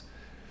guess.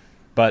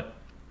 But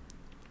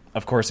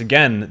of course,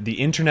 again, the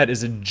internet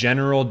is a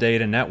general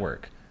data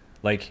network.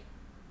 Like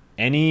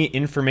any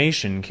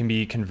information can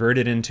be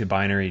converted into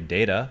binary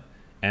data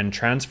and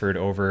transferred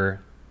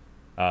over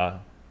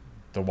the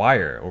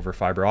wire, over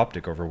fiber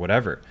optic, over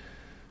whatever.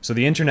 So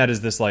the internet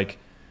is this, like,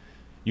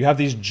 you have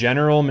these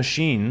general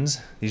machines,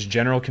 these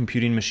general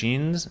computing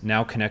machines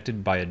now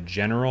connected by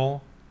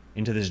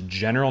into this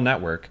general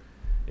network.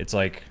 It's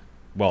like,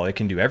 well, it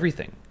can do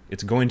everything.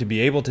 It's going to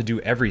be able to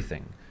do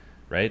everything,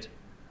 right?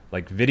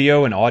 Like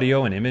video and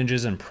audio and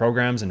images and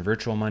programs and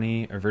virtual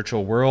money or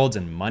virtual worlds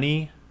and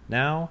money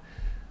now,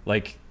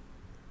 like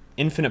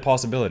infinite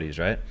possibilities,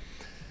 right?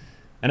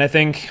 And I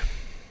think,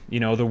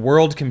 the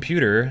world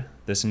computer,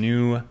 this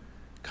new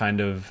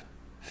kind of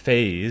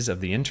phase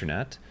of the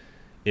internet,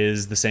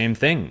 is the same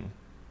thing.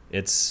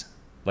 It's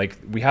Like,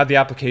 we have the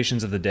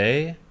applications of the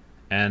day,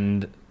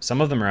 and some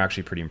of them are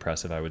actually pretty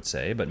impressive, I would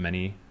say, but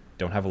many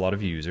don't have a lot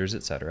of users,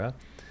 etc.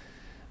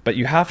 But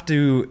you have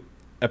to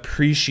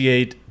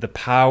appreciate the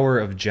power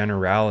of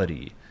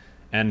generality.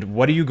 And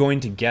what are you going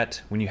to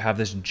get when you have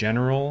this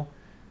general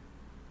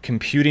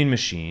computing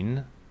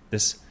machine,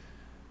 this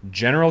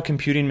general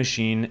computing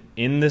machine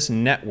in this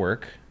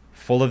network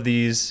full of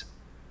these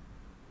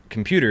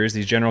computers,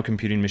 these general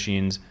computing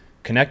machines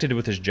connected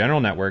with this general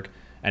network,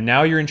 and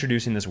now you're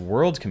introducing this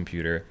world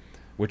computer,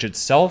 which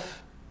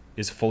itself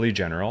is fully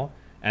general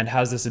and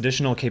has this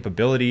additional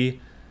capability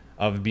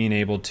of being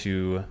able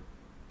to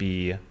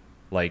be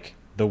like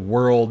the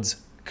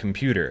world's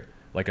computer,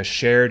 like a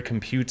shared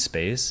compute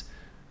space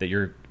that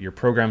your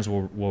programs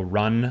will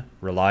run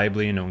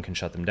reliably and no one can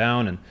shut them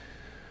down, and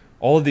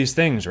all of these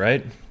things,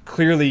 right?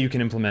 Clearly you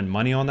can implement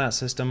money on that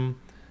system,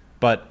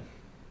 but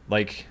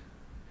like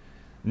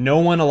no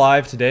one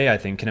alive today, I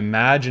think, can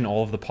imagine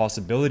all of the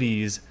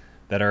possibilities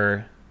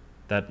that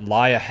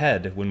lie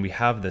ahead when we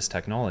have this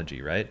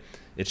technology, right?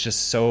 It's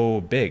just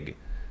so big.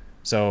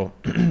 So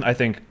I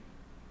think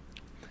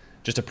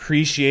just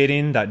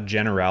appreciating that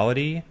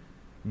generality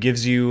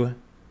gives you,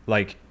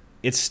 like,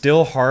 it's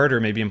still hard or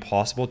maybe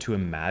impossible to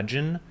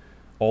imagine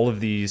all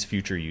of these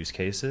future use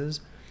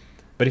cases.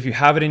 But if you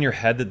have it in your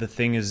head that the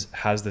thing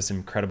has this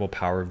incredible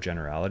power of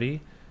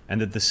generality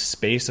and that the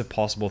space of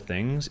possible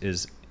things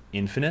is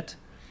infinite,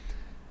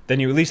 then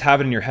you at least have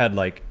it in your head,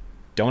 like,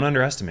 don't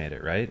underestimate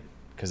it, right?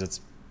 Because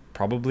it's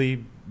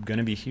probably going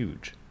to be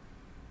huge.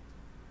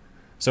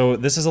 So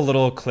this is a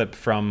little clip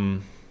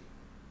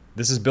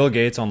this is Bill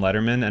Gates on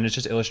Letterman, and it's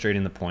just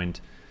illustrating the point.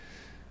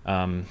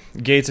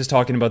 Gates is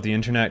talking about the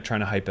internet, trying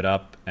to hype it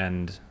up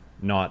and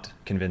not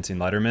convincing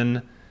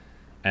Letterman.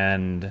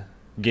 And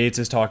Gates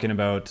is talking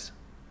about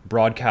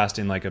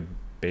broadcasting like a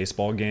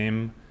baseball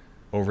game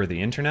over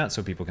the internet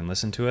so people can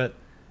listen to it.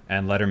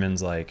 And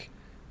Letterman's like,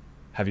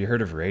 have you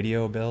heard of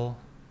radio, Bill?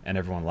 And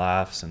everyone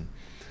laughs. And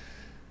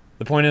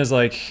the point is,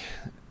 like,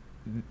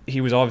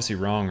 he was obviously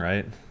wrong,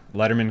 right?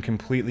 Letterman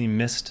completely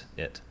missed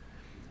it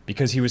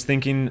because he was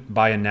thinking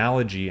by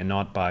analogy and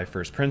not by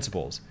first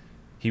principles.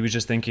 He was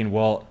just thinking,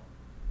 well,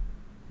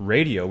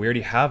 radio, we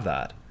already have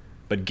that.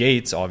 But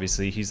Gates,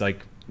 obviously, he's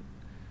like,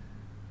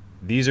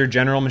 these are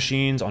general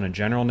machines on a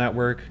general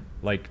network.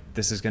 Like,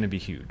 this is going to be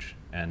huge.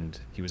 And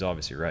he was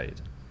obviously right.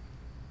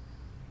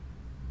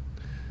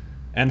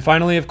 And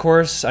finally, of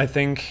course, I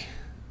think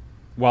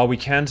while we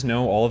can't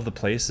know all of the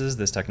places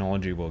this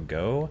technology will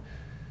go,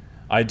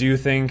 I do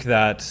think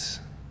that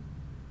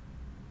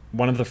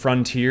one of the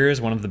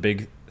frontiers, one of the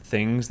big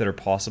things that are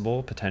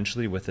possible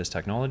potentially with this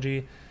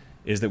technology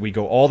is that we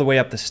go all the way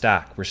up the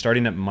stack. We're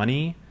starting at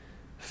money,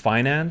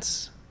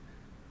 finance,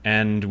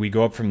 and we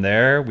go up from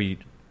there. We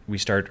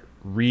start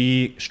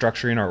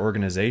restructuring our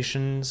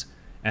organizations,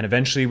 and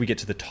eventually we get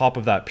to the top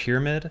of that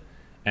pyramid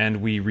and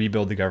we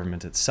rebuild the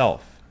government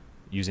itself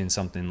using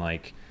something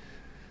like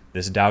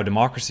this DAO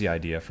democracy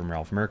idea from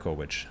Ralph Merkle,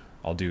 which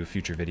I'll do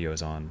future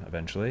videos on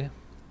eventually.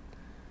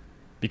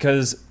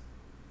 Because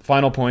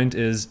final point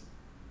is,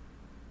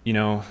 you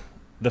know,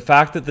 the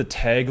fact that the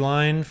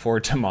tagline for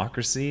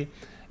democracy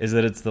is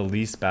that it's the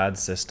least bad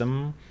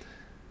system,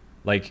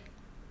 like,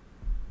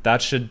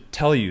 that should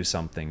tell you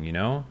something, you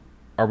know?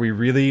 Are we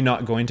really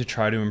not going to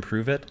try to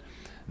improve it?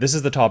 This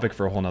is the topic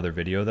for a whole nother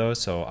video though,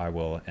 so I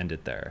will end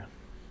it there.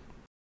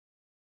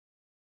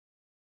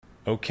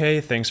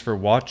 Okay, thanks for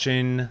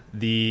watching.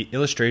 The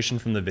illustration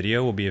from the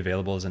video will be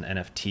available as an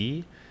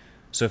NFT.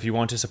 So if you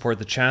want to support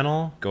the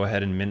channel, go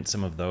ahead and mint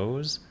some of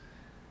those.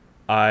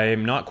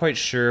 I'm not quite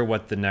sure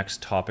what the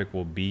next topic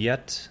will be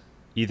yet,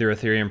 either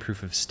Ethereum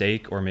proof of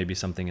stake or maybe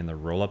something in the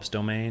rollups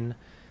domain.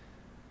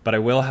 But I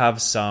will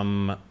have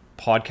some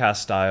podcast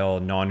style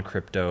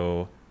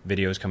non-crypto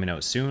videos coming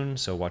out soon,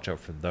 so watch out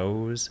for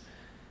those.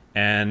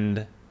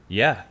 And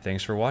yeah,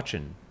 thanks for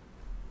watching.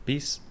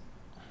 Peace.